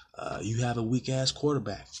you have a weak ass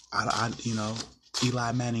quarterback.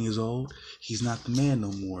 Eli Manning is old. He's not the man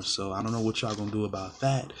no more. So I don't know what y'all gonna do about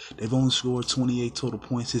that. They've only scored 28 total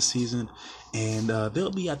points this season, and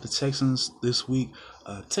they'll be at the Texans this week.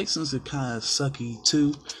 Texans are kind of sucky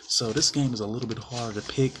too, so this game is a little bit harder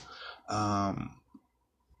to pick. I'll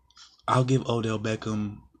give Odell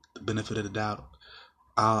Beckham the benefit of the doubt.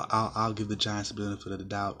 I'll give the Giants the benefit of the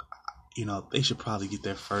doubt. They should probably get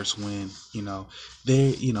their first win.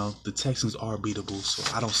 The Texans are beatable, so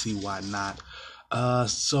I don't see why not.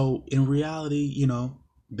 So in reality,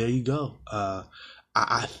 there you go.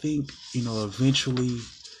 I think, eventually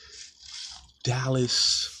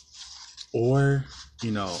Dallas or,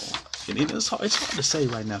 and it's hard to say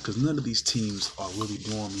right now because none of these teams are really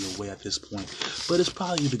blowing me away at this point. But it's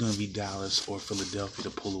probably either going to be Dallas or Philadelphia to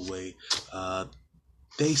pull away.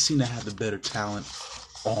 They seem to have the better talent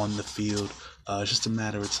on the field. It's just a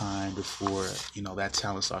matter of time before, that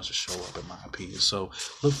talent starts to show up, in my opinion. So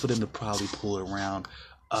look for them to probably pull it around.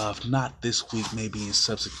 If not this week, maybe in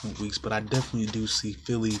subsequent weeks. But I definitely do see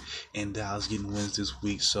Philly and Dallas getting wins this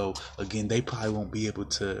week. So again, they probably won't be able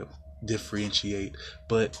to differentiate,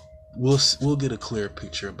 but we'll get a clear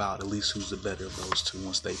picture about at least who's the better of those two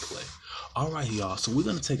once they play. All right, y'all. So we're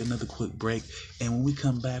going to take another quick break. And when we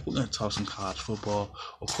come back, we're going to talk some college football.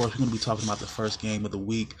 Of course, we're going to be talking about the first game of the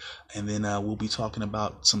week. And then we'll be talking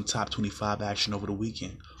about some top 25 action over the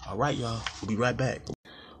weekend. All right, y'all. We'll be right back.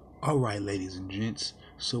 All right, ladies and gents.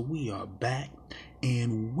 So we are back.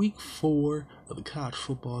 And week 4 of the college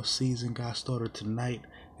football season got started tonight.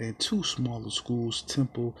 And 2 smaller schools,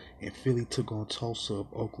 Temple and Philly, took on Tulsa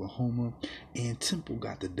of Oklahoma, and Temple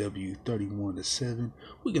got the W 31-7.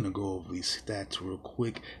 We're going to go over these stats real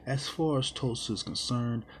quick. As far as Tulsa is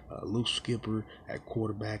concerned, Luke Skipper at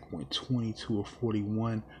quarterback went 22 of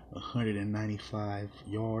 41, 195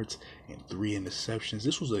 yards, and 3 interceptions.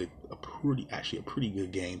 This was a pretty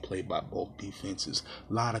good game played by both defenses.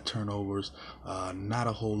 A lot of turnovers, not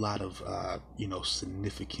a whole lot of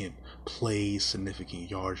significant plays, significant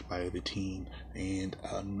yards by the team, and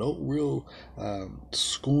no real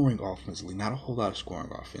scoring offensively. Not a whole lot of scoring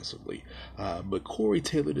offensively. But Corey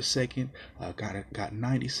Taylor II got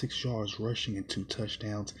 96 yards rushing and 2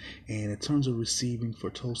 touchdowns. And in terms of receiving for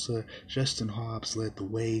Tulsa, Justin Hobbs led the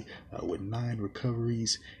way with 9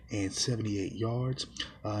 recoveries and 78 yards.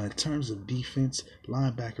 In terms of defense,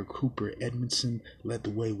 linebacker Cooper Edmondson led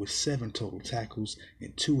the way with 7 total tackles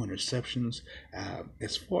and 2 interceptions.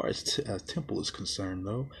 As far as Temple is concerned,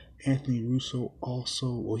 though, Anthony Russo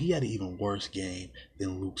he had an even worse game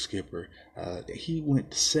than Luke Skipper. He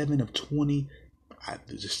went 7 of 20.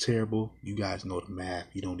 It's just terrible. You guys know the math.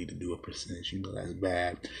 You don't need to do a percentage. You know that's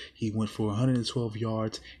bad. He went for 112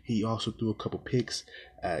 yards. He also threw a couple picks.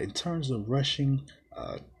 In terms of rushing,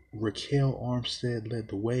 Raquel Armstead led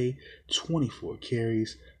the way, 24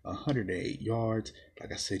 carries, 108 yards.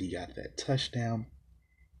 Like I said, he got that touchdown.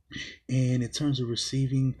 And in terms of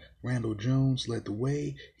receiving, Randall Jones led the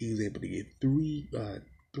way. He was able to get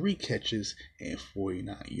 3 catches and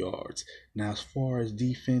 49 yards. Now, as far as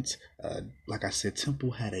defense, like I said,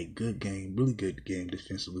 Temple had a good game, really good game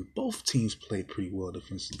defensively. Both teams played pretty well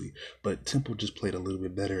defensively, but Temple just played a little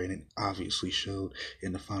bit better, and it obviously showed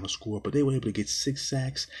in the final score. But they were able to get 6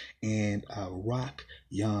 sacks, and Rock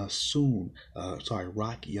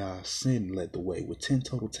Rock Ya-Sin led the way with 10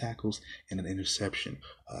 total tackles and an interception.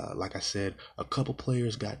 Like I said, a couple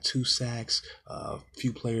players got 2 sacks, a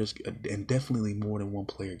few players, and definitely more than one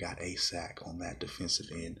player got a sack on that defensive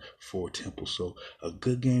end for Temple. So a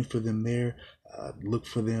good game for them there. Look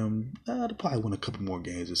for them to probably win a couple more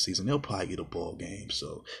games this season. They'll probably get a ball game,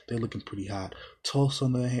 so they're looking pretty hot. Tulsa,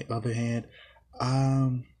 on the other hand,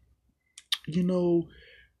 you know,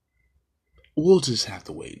 we'll just have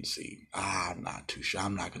to wait and see. I'm not too sure.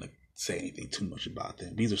 I'm not gonna say anything too much about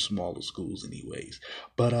them. These are smaller schools anyways.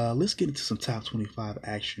 But let's get into some top 25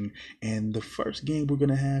 action. And the first game we're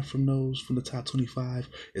gonna have from the top 25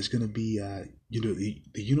 is gonna be the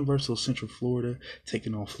University of Central Florida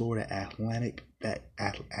taking on Florida Atlantic. That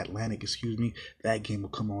game will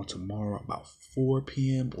come on tomorrow about 4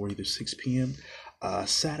 p.m. or either 6 p.m.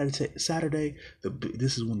 Saturday,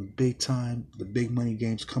 this is when the big money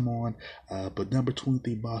games come on. But number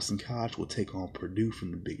 23 Boston College will take on Purdue from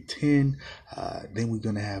the Big Ten. Then we're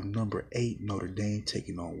gonna have number 8 Notre Dame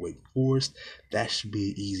taking on Wake Forest. That should be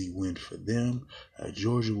an easy win for them.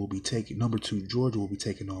 Number 2 Georgia will be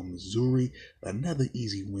taking on Missouri. Another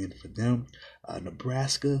easy win for them.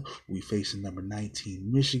 Nebraska will be facing number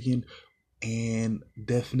 19 Michigan, and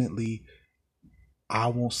definitely, I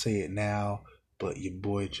won't say it now, but your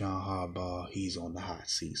boy John Harbaugh, he's on the hot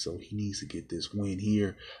seat, so he needs to get this win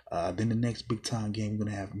here. Then the next big time game, we're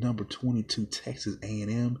gonna have number 22 Texas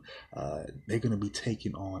A&M. They're gonna be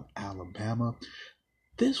taking on Alabama.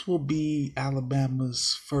 This will be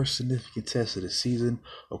Alabama's first significant test of the season.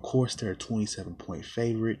 Of course, they're a 27-point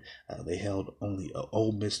favorite. They held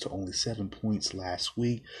Ole Miss to only 7 points last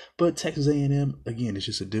week. But Texas A&M, again, it's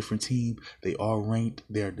just a different team. They are ranked.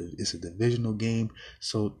 It's a divisional game,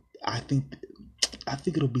 so I think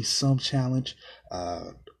it'll be some challenge.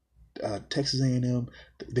 Texas A&M,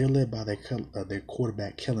 they're led by their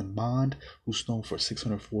quarterback Kellen Mond, who's known for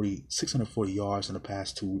 640 yards in the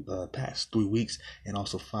past 3 weeks, and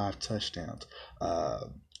also 5 touchdowns.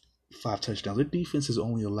 Their defense has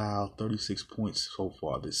only allowed 36 points so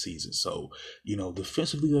far this season. So,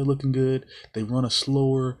 defensively they're looking good. They run a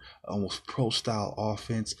slower, almost pro-style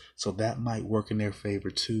offense, so that might work in their favor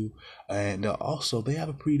too. And also, they have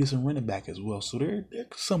a pretty decent running back as well, so they're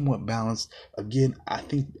somewhat balanced. Again, I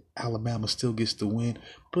think Alabama still gets the win,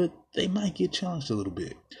 but they might get challenged a little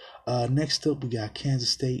bit. Next up, we got Kansas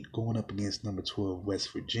State going up against number 12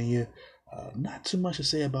 West Virginia. Not too much to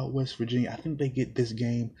say about West Virginia. I think they get this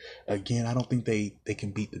game. Again, I don't think they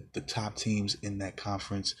can beat the top teams in that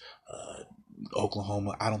conference.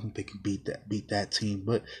 Oklahoma, I don't think they can beat that team,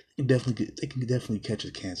 but they can definitely catch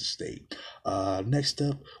a Kansas State. Next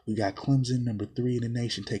up, we got Clemson, number 3 in the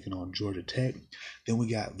nation, taking on Georgia Tech. Then we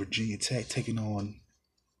got Virginia Tech taking on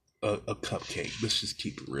a cupcake. Let's just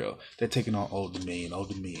keep it real. They're taking on Old Dominion. Old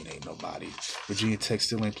Dominion ain't nobody. Virginia Tech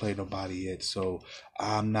still ain't played nobody yet, so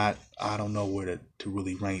I don't know where to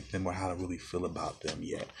really rank them or how to really feel about them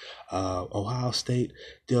yet. Ohio State,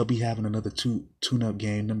 they'll be having another tune-up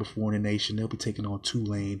game, number 4 in the nation. They'll be taking on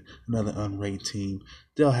Tulane, another unranked team.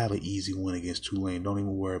 They'll have an easy win against Tulane. Don't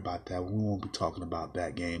even worry about that. We won't be talking about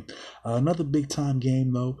that game. Another big-time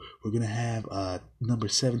game, though, we're going to have number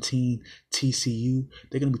 17 TCU.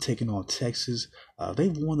 They're going to be taking on Texas.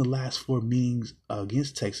 They've won the last 4 meetings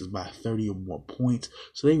against Texas by 30 or more points,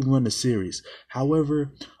 so they run the series.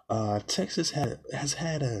 However, Texas has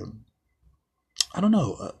had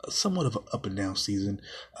somewhat of an up and down season.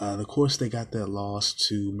 Of course, they got that loss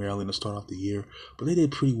to Maryland to start off the year, but they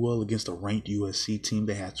did pretty well against a ranked USC team.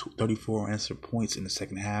 They had 34 unanswered points in the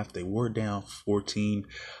second half. They were down 14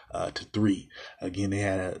 to 3. Again, they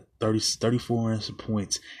had 34 unanswered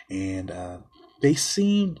points, and they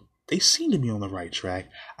seemed to be on the right track.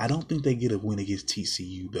 I don't think they get a win against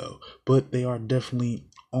TCU though, but they are definitely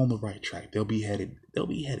on the right track. They'll be headed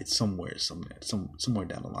somewhere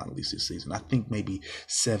down the line, at least this season. I think maybe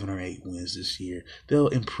 7 or 8 wins this year. They'll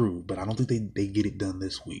improve, but I don't think they get it done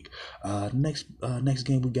this week. Next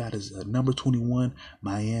game we got is number 21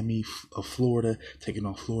 Miami of Florida taking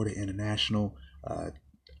on Florida International.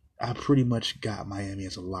 I pretty much got Miami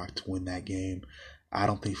as a lock to win that game. I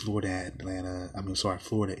don't think Florida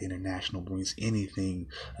International brings anything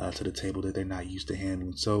to the table that they're not used to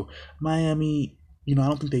handling. So Miami, I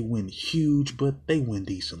don't think they win huge, but they win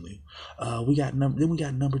decently. We got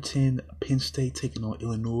number 10 Penn State taking on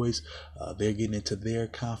Illinois. They're getting into their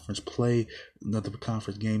conference play, another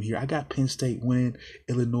conference game here. I got Penn State winning.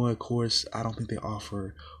 Illinois, of course, I don't think they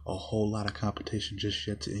offer a whole lot of competition just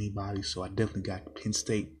yet to anybody, so I definitely got Penn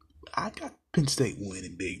State. I got Penn State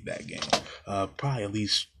winning big that game. Probably at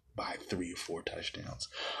least by 3 or 4 touchdowns.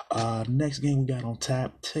 Next game we got on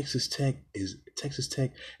tap, Texas Tech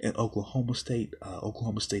and Oklahoma State.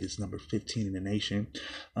 Oklahoma State is number 15 in the nation.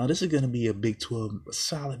 This is going to be a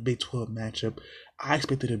solid Big 12 matchup. I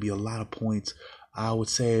expect there to be a lot of points. I would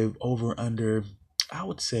say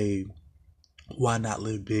why not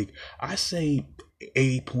live big? I say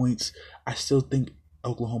 80 points. I still think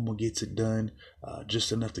Oklahoma gets it done,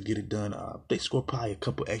 just enough to get it done. They score probably a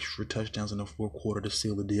couple extra touchdowns in the fourth quarter to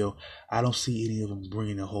seal the deal. I don't see any of them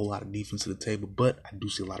bringing a whole lot of defense to the table, but I do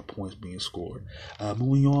see a lot of points being scored.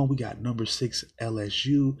 Moving on, we got number 6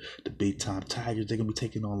 LSU, the big time Tigers. They're gonna be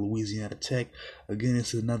taking on Louisiana Tech. Again,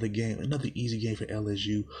 it's another easy game for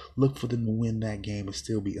LSU. Look for them to win that game and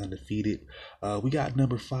still be undefeated. We got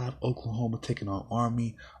number 5 Oklahoma taking on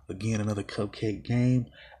Army. Again, another cupcake game.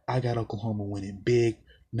 I got Oklahoma winning big,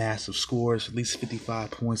 massive scores, at least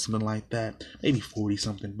 55 points, something like that, maybe 40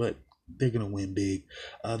 something, but they're gonna win big.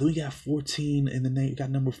 Then we got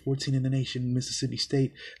number 14 in the nation, Mississippi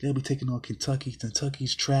State. They'll be taking on Kentucky.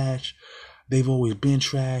 Kentucky's trash. They've always been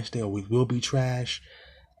trash. They always will be trash.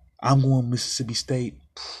 I'm going Mississippi State.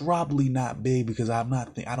 Probably not big because I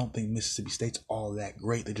don't think Mississippi State's all that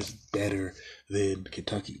great. They're just better than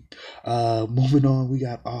Kentucky. Moving on, we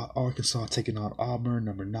got Arkansas taking on Auburn,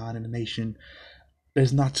 number 9 in the nation.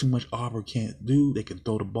 There's not too much Auburn can't do. They can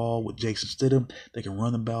throw the ball with Jason Stidham. They can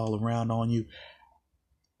run the ball around on you.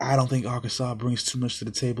 I don't think Arkansas brings too much to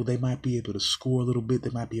the table. They might be able to score a little bit.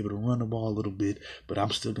 They might be able to run the ball a little bit, but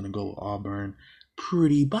I'm still going to go with Auburn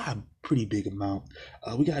by a pretty big amount.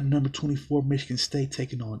 We got number 24 Michigan State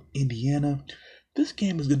taking on Indiana. This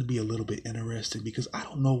game is going to be a little bit interesting because I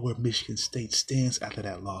don't know where Michigan State stands after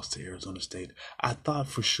that loss to Arizona State. I thought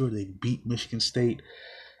for sure they beat Michigan State,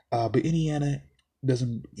 but Indiana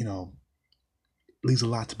doesn't, leaves a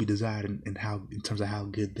lot to be desired in terms of how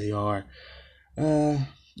good they are.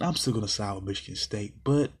 I'm still going to side with Michigan State,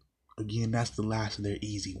 but again, that's the last of their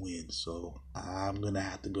easy wins, so I'm gonna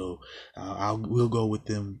have to go. We'll go with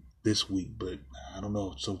them this week, but I don't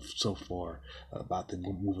know so far about them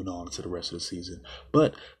moving on to the rest of the season.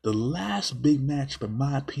 But the last big matchup, in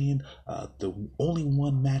my opinion, the only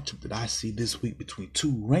one matchup that I see this week between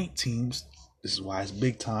two ranked teams. This is why it's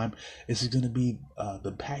big time. This is going to be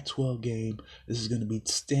the Pac-12 game. This is going to be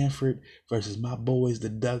Stanford versus my boys, the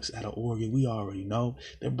Ducks out of Oregon. We already know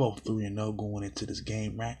they're both 3-0 going into this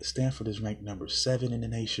game. Stanford is ranked number 7 in the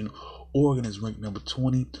nation. Oregon is ranked number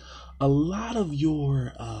 20. A lot of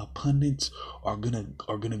your pundits are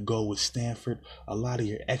gonna go with Stanford. A lot of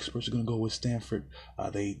your experts are gonna go with Stanford.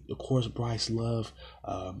 Of course, Bryce Love.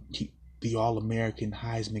 The All-American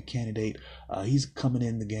Heisman candidate. He's coming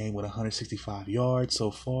in the game with 165 yards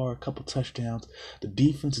so far, a couple touchdowns. The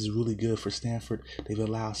defense is really good for Stanford. They've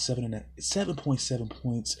allowed 7.7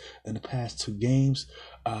 points in the past 2 games.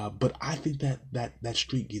 But I think that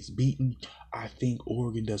streak gets beaten. I think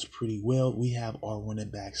Oregon does pretty well. We have our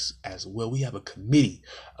running backs as well. We have a committee.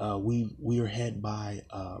 We are headed by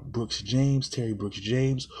Terry Brooks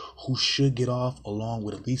James, who should get off along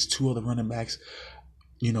with at least 2 other running backs.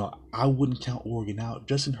 I wouldn't count Oregon out.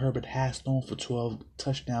 Justin Herbert has thrown for 12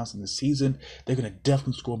 touchdowns in the season. They're going to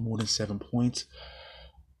definitely score more than 7 points.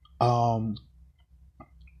 You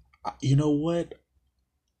know what?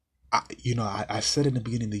 I said in the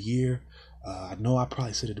beginning of the year, I know I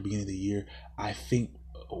probably said at the beginning of the year, I think,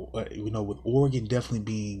 with Oregon definitely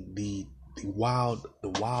being the wild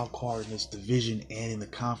card in this division and in the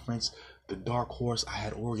conference, the dark horse, I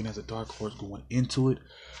had Oregon as a dark horse going into it.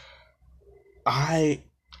 I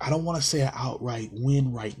don't want to say an outright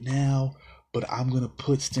win right now, but I'm going to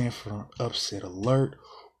put Stanford on upset alert.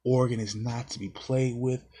 Oregon is not to be played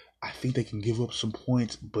with. I think they can give up some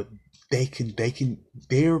points, but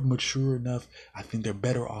they're mature enough. I think they're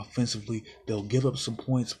better offensively. They'll give up some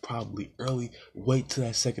points probably early. Wait till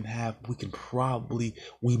that second half.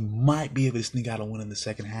 We might be able to sneak out a win in the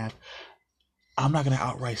second half. I'm not going to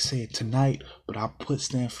outright say it tonight, but I'll put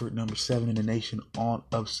Stanford number 7 in the nation on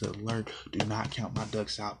upset alert. Do not count my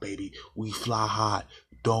Ducks out, baby. We fly high.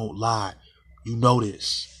 Don't lie. You know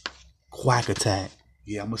this. Quack attack.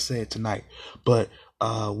 Yeah, I'm going to say it tonight. But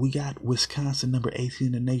we got Wisconsin number 18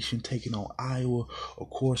 in the nation taking on Iowa. Of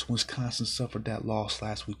course, Wisconsin suffered that loss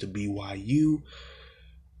last week to BYU.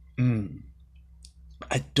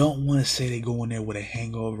 I don't want to say they go in there with a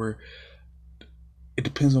hangover. It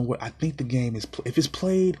depends on what I think the game is. If it's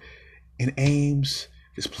played in Ames,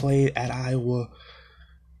 if it's played at Iowa,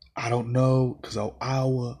 I don't know, because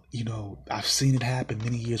Iowa, I've seen it happen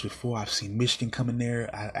many years before. I've seen Michigan come in there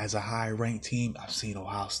as a high-ranked team. I've seen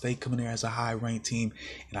Ohio State come in there as a high-ranked team,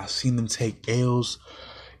 and I've seen them take L's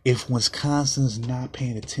If Wisconsin's not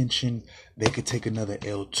paying attention, they could take another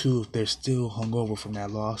L too. If they're still hungover from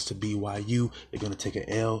that loss to BYU, they're going to take an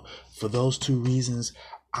L. For those two reasons,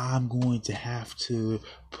 I'm going to have to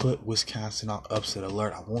put Wisconsin on upset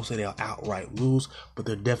alert. I won't say they'll outright lose, but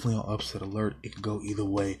they're definitely on upset alert. It could go either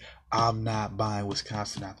way. I'm not buying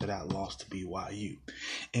Wisconsin after that loss to BYU.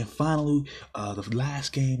 And finally, the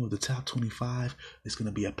last game of the top 25 is going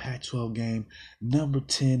to be a Pac-12 game. Number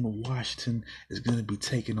 10, Washington, is going to be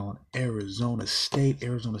taking on Arizona State.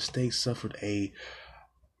 Arizona State suffered a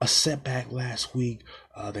setback last week.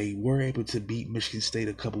 They were able to beat Michigan State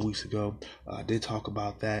a couple weeks ago. I did talk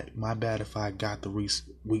about that. My bad if I got the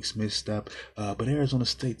weeks mixed up. But Arizona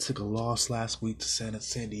State took a loss last week to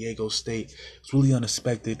San Diego State. It's really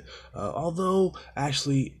unexpected. Although,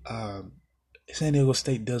 actually, San Diego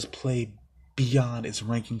State does play beyond its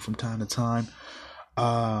ranking from time to time.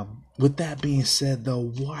 With that being said,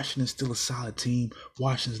 though, Washington's still a solid team.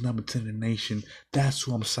 Washington's number 10 in the nation. That's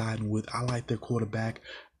who I'm siding with. I like their quarterback.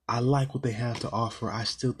 I like what they have to offer. I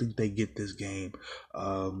still think they get this game.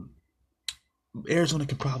 Arizona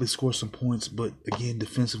can probably score some points, but again,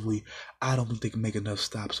 defensively, I don't think they can make enough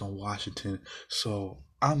stops on Washington. So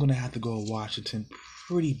I'm going to have to go with Washington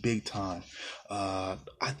pretty big time. I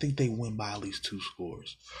think they win by at least 2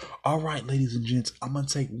 scores. All right, ladies and gents, I'm going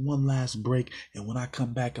to take one last break, and when I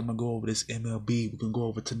come back, I'm going to go over this MLB. We're going to go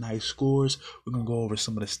over tonight's scores. We're going to go over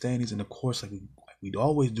some of the standings, and of course, like we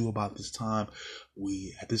always do about this time,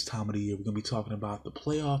 at this time of the year, we're going to be talking about the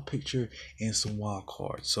playoff picture and some wild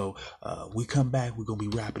cards. So we come back, we're going to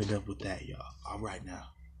be wrapping it up with that, y'all. All right, now.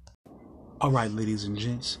 All right, ladies and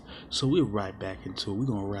gents, so we're right back into it. We're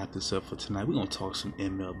going to wrap this up for tonight. We're going to talk some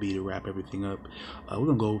MLB to wrap everything up. We're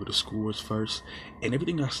going to go over the scores first. And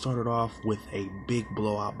everything got started off with a big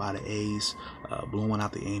blowout by the A's, blowing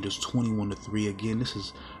out the Angels 21-3. Again, this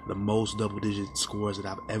is the most double-digit scores that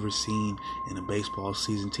I've ever seen in a baseball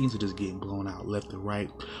season. Teams are just getting blown out left and right.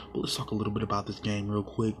 But let's talk a little bit about this game real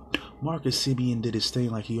quick. Marcus Semien did his thing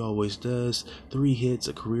like he always does. 3 hits,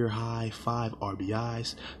 a career high, 5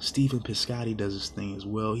 RBIs. Stephen Piscotty does his thing as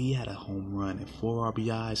well. He had a home run and 4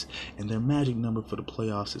 RBIs, and their magic number for the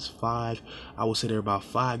playoffs is 5. I would say they're about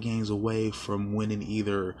 5 games away from winning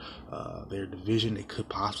either their division. They could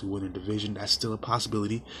possibly win a division. That's still a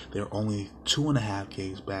possibility. They're only 2.5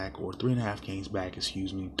 games back, or 3.5 games back,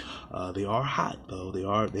 excuse me. They are hot though.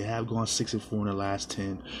 They have gone 6-4 in their last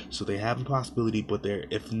 10, so they have a possibility. But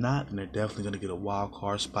if not, then they're definitely going to get a wild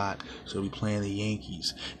card spot. So they'll be playing the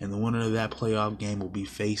Yankees, and the winner of that playoff game will be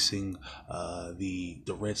facing the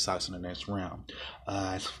Red Sox in the next round.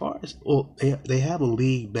 As far as they have a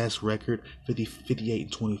league best record,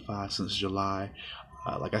 58-25 since July.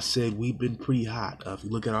 Like I said, we've been pretty hot. If you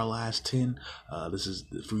look at our last 10,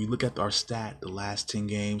 if you look at our stat, the last 10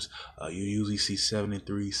 games, you usually see 7-3,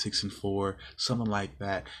 6-4, something like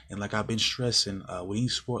that. And like I've been stressing, with any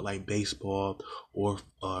sport like baseball or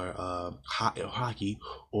hockey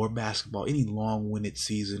or basketball, any long-winded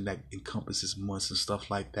season that encompasses months and stuff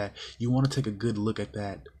like that, you want to take a good look at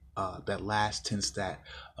that last 10 stat,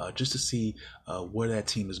 just to see where that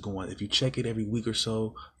team is going. If you check it every week or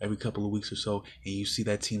so, every couple of weeks or so, and you see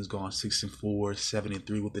that team's gone 6-4,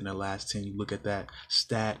 7-3 within their last 10, you look at that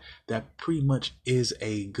stat, that pretty much is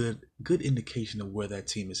a good indication of where that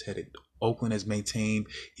team is headed. Oakland has maintained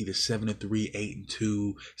either 7-3,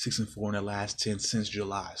 8-2, 6-4 in their last 10 since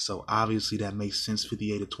July. So obviously that makes sense.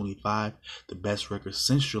 58-25, the best record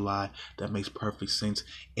since July. That makes perfect sense,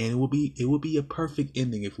 and it would be a perfect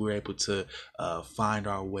ending if we were able to find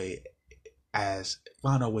our way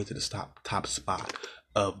to the top spot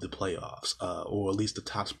of the playoffs, or at least the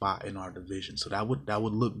top spot in our division. So that would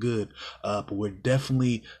look good. But we're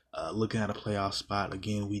definitely looking at a playoff spot.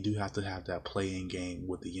 Again, we do have to have that play-in game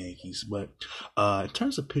with the Yankees. But in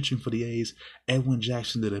terms of pitching for the A's, Edwin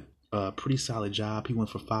Jackson did a pretty solid job. He went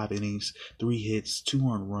for 5 innings, 3 hits, 2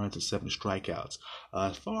 earned runs, and 7 strikeouts.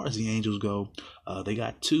 As far as the Angels go, they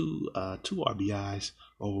got two RBIs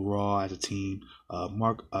overall as a team.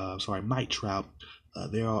 Mike Trout,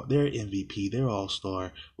 their MVP, their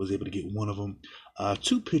all-star, was able to get one of them.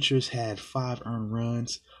 2 pitchers had 5 earned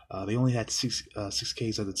runs. They only had 6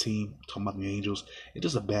 Ks as a team. Talking about the Angels, it's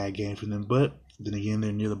just a bad game for them. But then again,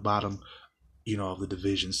 they're near the bottom, of the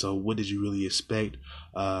division. So what did you really expect?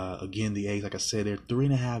 Again, the A's, like I said, they're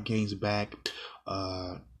 3.5 games back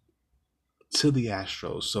to the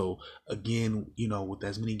Astros. So again, with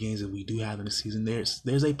as many games that we do have in the season,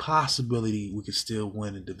 there's a possibility we could still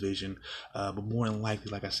win the division. But more than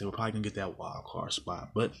likely, like I said, we're probably gonna get that wild card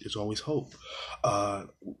spot. But there's always hope.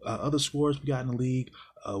 Other scores we got in the league.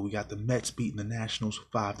 We got the Mets beating the Nationals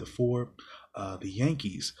 5-4. The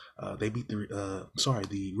Yankees,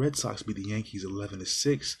 the Red Sox beat the Yankees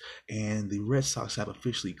 11-6, and the Red Sox have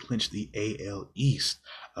officially clinched the AL East.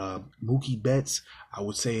 Mookie Betts, I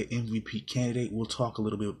would say, an MVP candidate. We'll talk a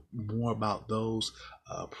little bit more about those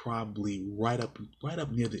probably right up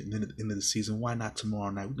near the end of the season. Why not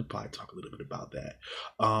tomorrow night? We can probably talk a little bit about that.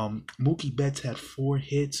 Mookie Betts had 4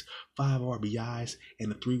 hits, 5 RBIs,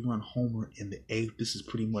 and a 3-run homer in the 8th. This is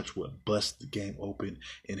pretty much what busted the game open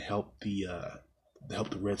and helped the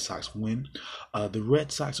Red Sox win. The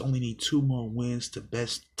Red Sox only need 2 more wins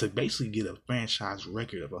to basically get a franchise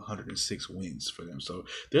record of 106 wins for them. So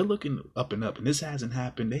they're looking up and up, and this hasn't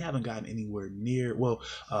happened. They haven't gotten anywhere near.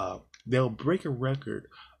 They'll break the record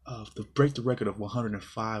of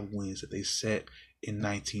 105 wins that they set in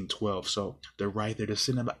 1912. So they're right there. They're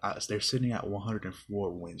sitting at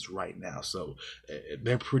 104 wins right now. So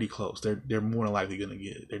they're pretty close. They're more than likely going to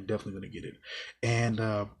get it. They're definitely going to get it. And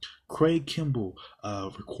Craig Kimbrel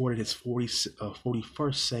recorded his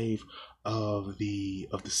 41st save of the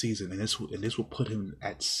season, and this will put him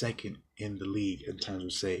at second in the league in terms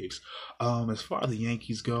of saves. As far as the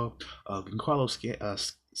Yankees go, Carlos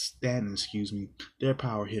Stanton, their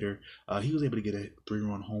power hitter, he was able to get a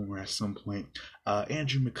 3-run homer at some point.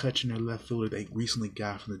 Andrew McCutchen, their left fielder, they recently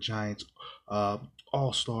got from the Giants, former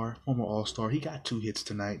All-Star, he got 2 hits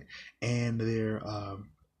tonight, and their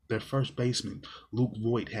first baseman, Luke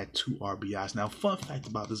Voit, had 2 RBIs. Now, fun fact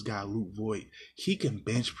about this guy, Luke Voit, he can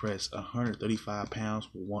bench press 135 pounds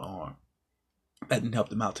with one arm. That didn't help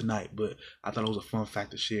them out tonight, but I thought it was a fun fact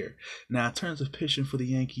to share. Now, in terms of pitching for the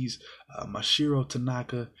Yankees, Masahiro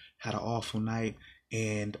Tanaka had an awful night,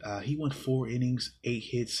 and he went 4 innings, 8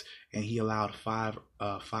 hits, and he allowed 5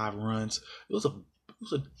 runs. It was a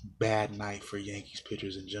bad night for Yankees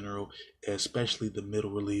pitchers in general, especially the middle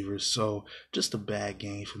relievers. So just a bad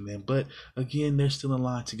game from them. But again, they're still in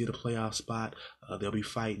line to get a playoff spot. They'll be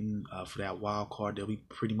fighting for that wild card. They'll be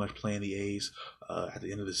pretty much playing the A's at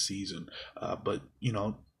the end of the season. But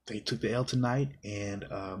they took the L tonight, and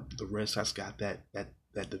the Red Sox got that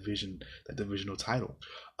divisional title.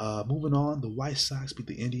 Moving on, the White Sox beat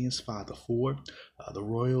the Indians 5-4. The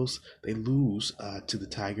Royals, they lose to the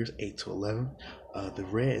Tigers 8-11. The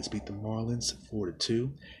Reds beat the Marlins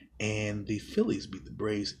 4-2, and the Phillies beat the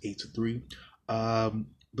Braves 8-3.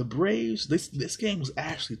 The Braves, this game was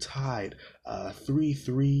actually tied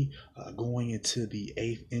 3-3 going into the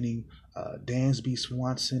 8th inning. Dansby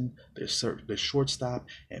Swanson, their shortstop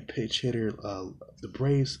and pitch hitter, the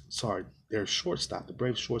Braves shortstop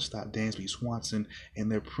Dansby Swanson,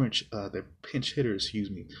 and their pinch hitter,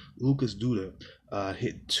 Lucas Duda,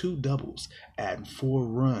 hit 2 doubles, adding 4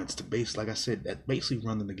 runs to like I said, that basically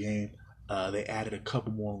running the game. They added a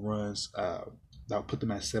couple more runs. That'll put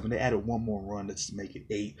them at 7. They added 1 more run to make it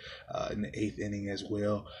 8 in the 8th inning as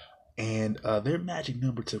well. And their magic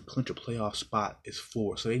number to clinch a playoff spot is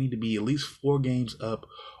 4. So they need to be at least 4 games up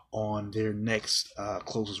on their next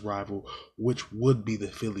closest rival, which would be the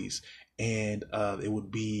Phillies. And it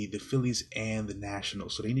would be the Phillies and the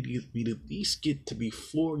Nationals. So they need to at least get to be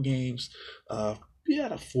 4 games. Be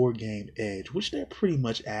at a 4-game edge, which they're pretty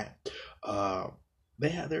much at.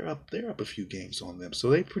 They're up a few games on them, so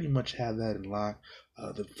they pretty much have that in line.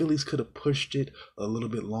 The Phillies could have pushed it a little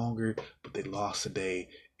bit longer, but they lost today.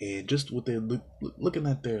 And just with their looking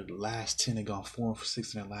at their last 10, they've gone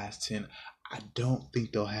 4-6 in their last 10. I don't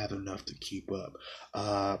think they'll have enough to keep up.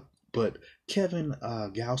 But Kevin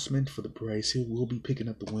Gausman for the Braves, he will be picking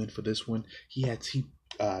up the win for this one. He had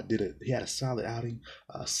a solid outing,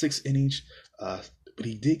 6 innings. But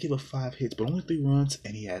he did give up 5 hits, but only 3 runs,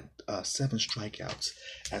 and he had 7 strikeouts.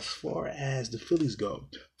 As far as the Phillies go,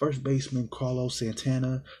 first baseman Carlos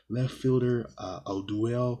Santana, left fielder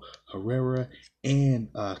Oduel Herrera, and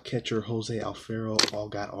catcher Jose Alfaro all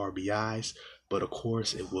got RBIs. But of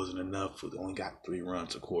course, it wasn't enough. They only got 3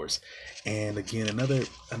 runs, of course. And again, another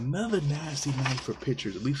nasty night for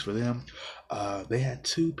pitchers, at least for them. They had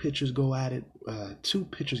 2 pitchers go at it. 2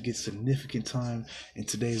 pitchers get significant time in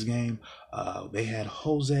today's game. They had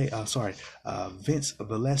Vince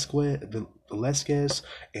Velasquez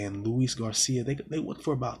and Luis Garcia. They went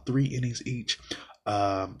for about 3 innings each.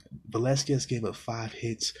 Velasquez gave up 5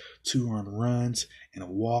 hits, 2 earned runs, and a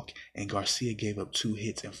walk, and Garcia gave up 2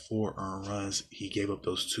 hits and 4 earned runs. He gave up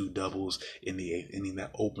those 2 doubles in the 8th inning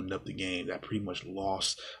that opened up the game. That pretty much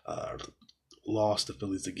lost the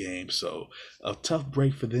Phillies the game. So a tough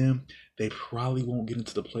break for them. They probably won't get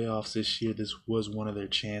into the playoffs this year. This was one of their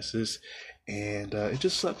chances, and it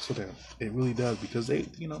just sucks for them. It really does, because a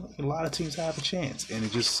lot of teams have a chance, and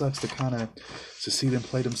it just sucks to see them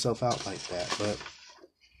play themselves out like that. But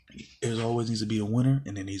There's always needs to be a winner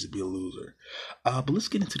and there needs to be a loser. But let's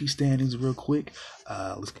get into these standings real quick.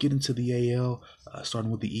 Let's get into the AL,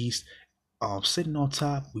 starting with the East. Sitting on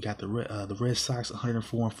top, we got the Red Sox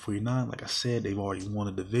 104 and 49. Like I said, they've already won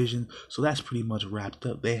the division, so that's pretty much wrapped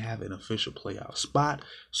up. They have an official playoff spot.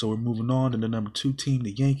 So we're moving on to the number 2 team,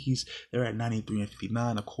 the Yankees. They're at 93 and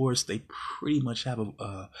 59. Of course, they pretty much have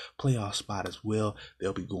a playoff spot as well.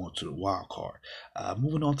 They'll be going to the wild card.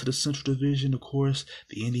 Moving on to the Central Division, of course,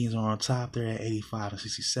 the Indians are on top. They're at 85 and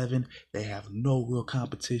 67. They have no real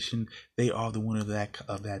competition. They are the winner of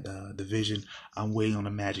that division. I'm waiting on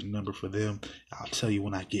a magic number for them. I'll tell you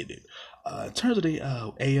when I get it. In terms of the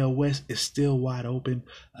AL West, it's still wide open.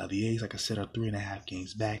 The A's, like I said, are 3.5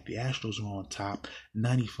 games back. The Astros are on top,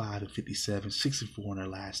 95 and 57, 6-4 in their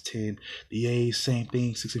last 10. The A's, same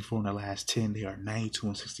thing, 6-4 in their last 10. They are 92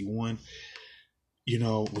 and 61. You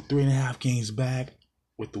know, with 3.5 games back,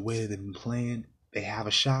 with the way they've been playing, they have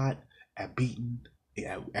a shot at beating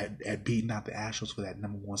out the Astros for that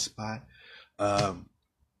number 1 spot.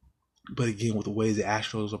 But again, with the ways the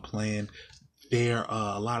Astros are playing,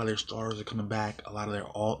 a lot of their starters are coming back. A lot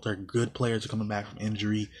of their good players are coming back from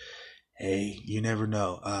injury. Hey, you never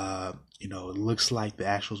know. It looks like the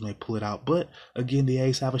Astros may pull it out, but again, the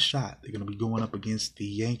A's have a shot. They're going to be going up against the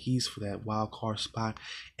Yankees for that wild card spot.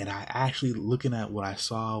 And I actually, looking at what I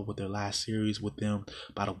saw with their last series with them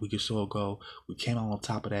about a week or so ago, we came out on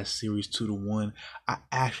top of that series 2-1. I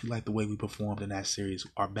actually like the way we performed in that series.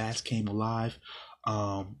 Our bats came alive.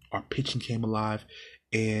 Our pitching came alive,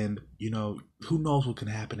 and who knows what can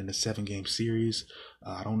happen in a 7-game series.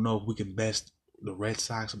 I don't know if we can best the Red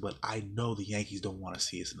Sox, but I know the Yankees don't want to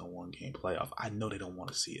see us in a 1-game playoff. I know they don't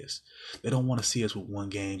want to see us. They don't want to see us with 1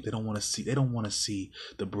 game. They don't want to see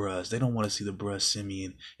the Bruz. They don't want to see the Bruz,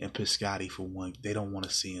 Simeon, and Piscotty for 1. They don't want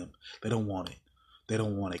to see them. They don't want it. They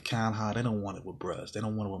don't want it. Count high. They don't want it with Bruz. They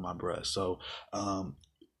don't want it with my Bruz. So,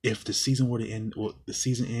 if the season were to end, the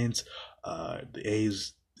season ends, the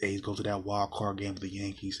A's go to that wild card game with the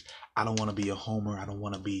Yankees. I don't want to be a homer. I don't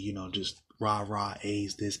want to be, just rah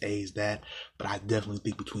A's this, A's that. But I definitely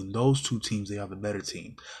think between those 2 teams, they are the better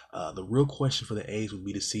team. The real question for the A's would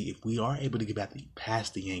be to see if we are able to get back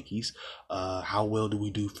past the Yankees. How well do we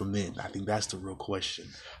do from then? I think that's the real question.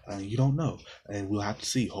 You don't know, and we'll have to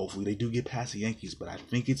see. Hopefully, they do get past the Yankees, but I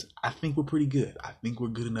think we're pretty good. I think we're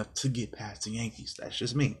good enough to get past the Yankees. That's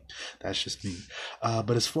just me.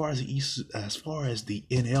 But as far as the East, as far as the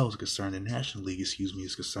NL is concerned, the National League,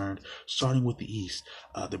 is concerned, starting with the East,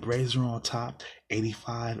 the Braves are on top,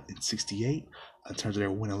 85 and 68 in terms of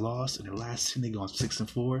their win and loss. In their last 10, they go on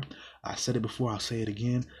 6-4. I said it before, I'll say it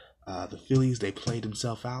again. The Phillies, they played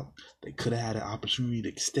themselves out. They could have had an opportunity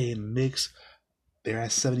to stay in the mix. They're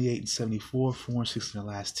at 78 and 74, 4-6 in their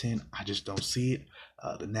last 10. I just don't see it.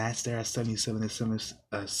 The Nats, they're at 77 and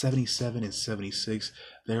 76.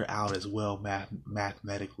 They're out as well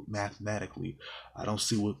mathematically. I don't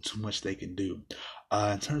see what too much they can do.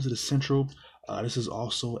 In terms of the Central, this is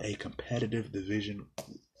also a competitive division.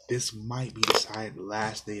 This might be decided the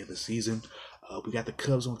last day of the season. We got the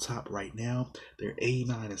Cubs on top right now. They're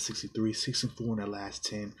 89 and 63, 6-4 in their last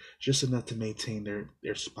 10, just enough to maintain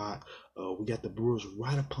their spot. We got the Brewers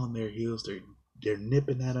right upon their heels. They're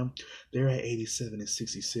nipping at them. They're at 87 and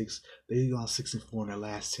 66. They've gone 6-4 in their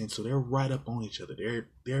last 10, so they're right up on each other.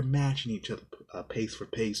 They're matching each other pace for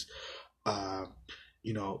pace.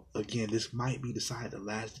 Again, this might be decided the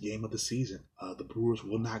last game of the season. The Brewers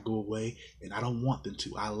will not go away, and I don't want them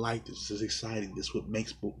to. I like this. This is exciting. This is what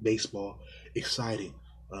makes baseball exciting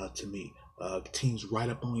to me. Teams right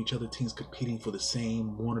up on each other, teams competing for the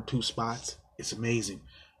same 1 or 2 spots. It's amazing.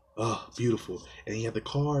 Oh, beautiful. And you have the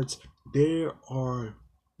Cards. They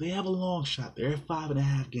have a long shot. They're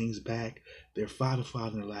 5.5 games back. They're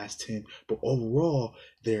 5-5 in their last 10. But overall,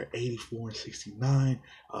 they're 84 and 69.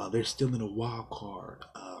 They're still in a wild card.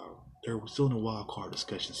 They're still in a wild card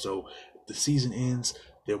discussion. So if the season ends,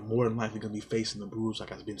 they're more than likely going to be facing the Brewers.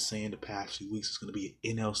 Like I've been saying the past few weeks, it's going to be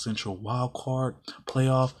an NL Central wild card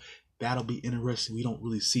playoff. That'll be interesting. We don't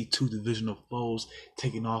really see 2 divisional foes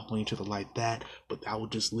taking off on each other like that, but that will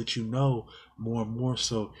just let you know more and more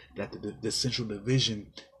so that the Central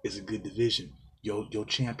Division is a good division. Your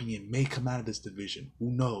champion may come out of this division. Who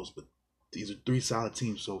knows? But these are 3 solid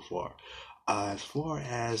teams so far. As far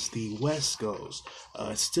as the West goes,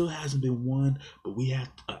 it still hasn't been won, but we have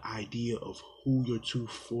an idea of who your 2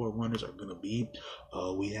 forerunners are going to be.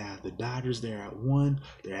 We have the Dodgers. They're at 1.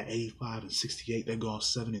 They're at 85 and 68. They're going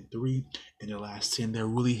 7-3 in their last 10. They're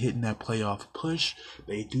really hitting that playoff push.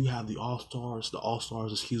 They do have the All-Stars,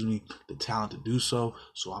 the talent to do so.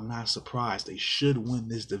 So I'm not surprised. They should win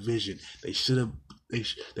this division. They should have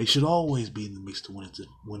they should always be in the mix to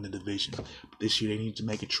win the division. But this year they need to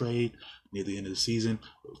make a trade near the end of the season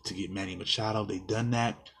to get Manny Machado. They've done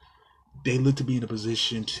that. They look to be in a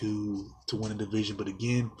position to win a division, but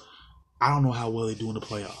again, I don't know how well they do in the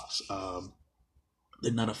playoffs.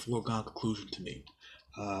 They're not a foregone conclusion to me.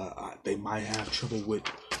 They might have trouble with,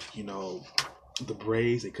 the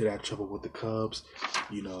Braves. They could have trouble with the Cubs.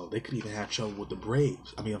 They could even have trouble with the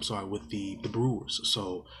Braves. With the Brewers.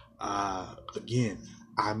 So, again,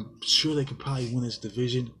 I'm sure they could probably win this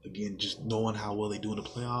division. Again, just knowing how well they do in the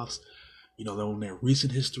playoffs. On their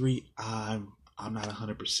recent history, I'm not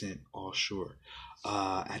 100% all sure.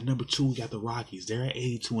 At number 2, we got the Rockies. They're at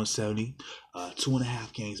 82-70,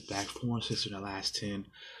 2.5 games back, 4-6 in their last 10.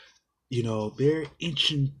 They're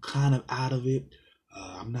inching kind of out of it.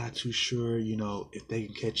 I'm not too sure, if they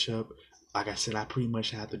can catch up. Like I said, I pretty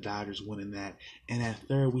much have the Dodgers winning that. And at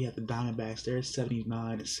 3rd, we have the Diamondbacks. They're at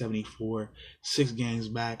 79-74, 6 games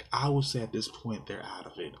back. I would say at this point they're out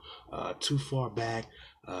of it. Too far back,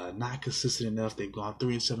 not consistent enough. They've gone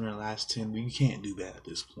 3-7 in the last 10. You can't do that at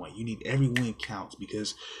this point. You need every win counts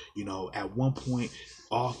because, at one point,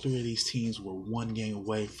 all 3 of these teams were 1 game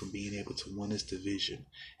away from being able to win this division.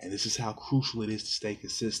 And this is how crucial it is to stay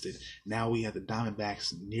consistent. Now we have the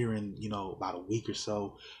Diamondbacks nearing, about a week or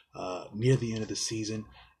so, near the end of the season.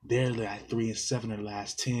 They're at 3-7 in their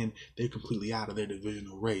last 10. They're completely out of their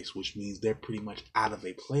divisional race, which means they're pretty much out of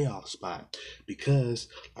a playoff spot. Because,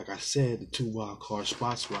 like I said, the 2 wild card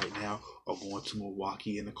spots right now are going to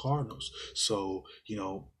Milwaukee and the Cardinals. So,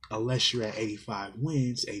 unless you're at 85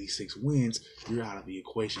 wins, 86 wins, you're out of the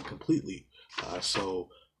equation completely. Tough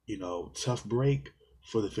break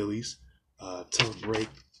for the Phillies. Tough break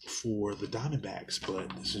for the Diamondbacks. But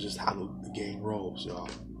this is just how the game rolls, y'all.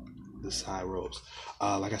 This high rolls.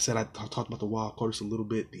 Like I said, I talked about the wild card just a little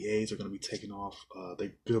bit. The A's are going to be taking off.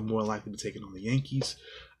 They're more likely to be taking on the Yankees.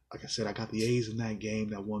 Like I said, I got the A's in that game,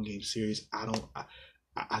 that 1-game series.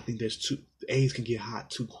 I think the A's can get hot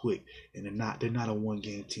too quick, and they're not a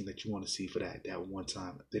 1-game team that you want to see for that one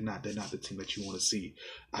time. They're not the team that you want to see.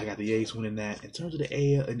 I got the A's winning that. In terms of the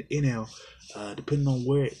AL and NL, depending on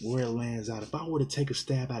where it lands out, if I were to take a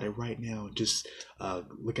stab at it right now and just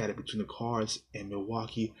look at it between the Cards and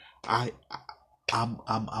Milwaukee, I'm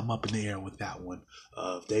up in the air with that one.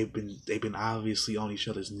 They've been obviously on each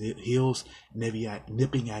other's heels,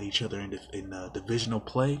 nipping at each other in divisional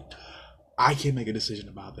play. I can't make a decision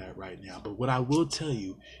about that right now. But what I will tell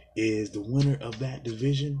you is the winner of that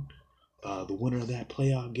division, the winner of that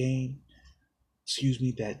playoff game,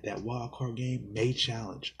 that wild card game may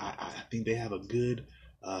challenge. I think they have a good,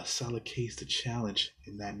 solid case to challenge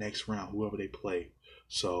in that next round, whoever they play.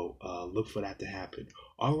 So look for that to happen.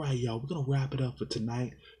 All right, y'all, we're going to wrap it up for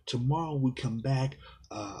tonight. Tomorrow we come back.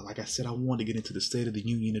 Like I said, I wanted to get into the State of the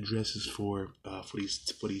Union addresses for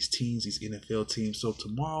these teams, these NFL teams. So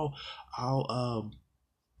tomorrow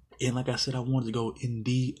and like I said, I wanted to go in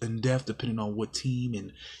depth depending on what team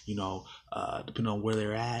and, depending on where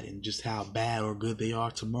they're at and just how bad or good they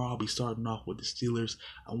are. Tomorrow I'll be starting off with the Steelers.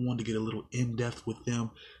 I wanted to get a little in depth with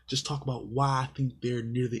them. Just talk about why I think they're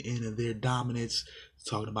near the end of their dominance.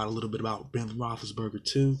 Talking about a little bit about Ben Roethlisberger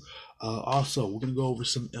too. Also, we're going to go over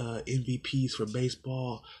some MVPs for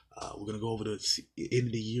baseball. We're going to go over the end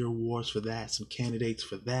of the year awards for that, some candidates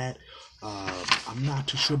for that. I'm not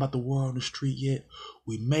too sure about the war on the street yet.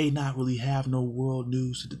 We may not really have no world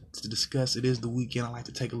news to discuss. It is the weekend. I like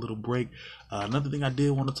to take a little break. Another thing I did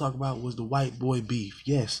want to talk about was the white boy beef.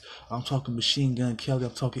 Yes, I'm talking Machine Gun Kelly.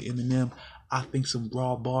 I'm talking Eminem. I think some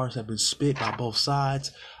raw bars have been spit by both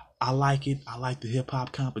sides. I like it. I like the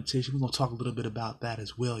hip-hop competition. We're going to talk a little bit about that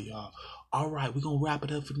as well, y'all. All right, we're going to wrap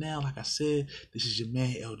it up for now. Like I said, this is your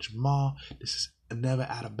man, El Jamal. This is Never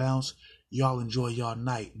Out of Bounds. Y'all enjoy y'all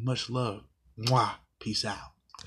night. Much love. Mwah. Peace out.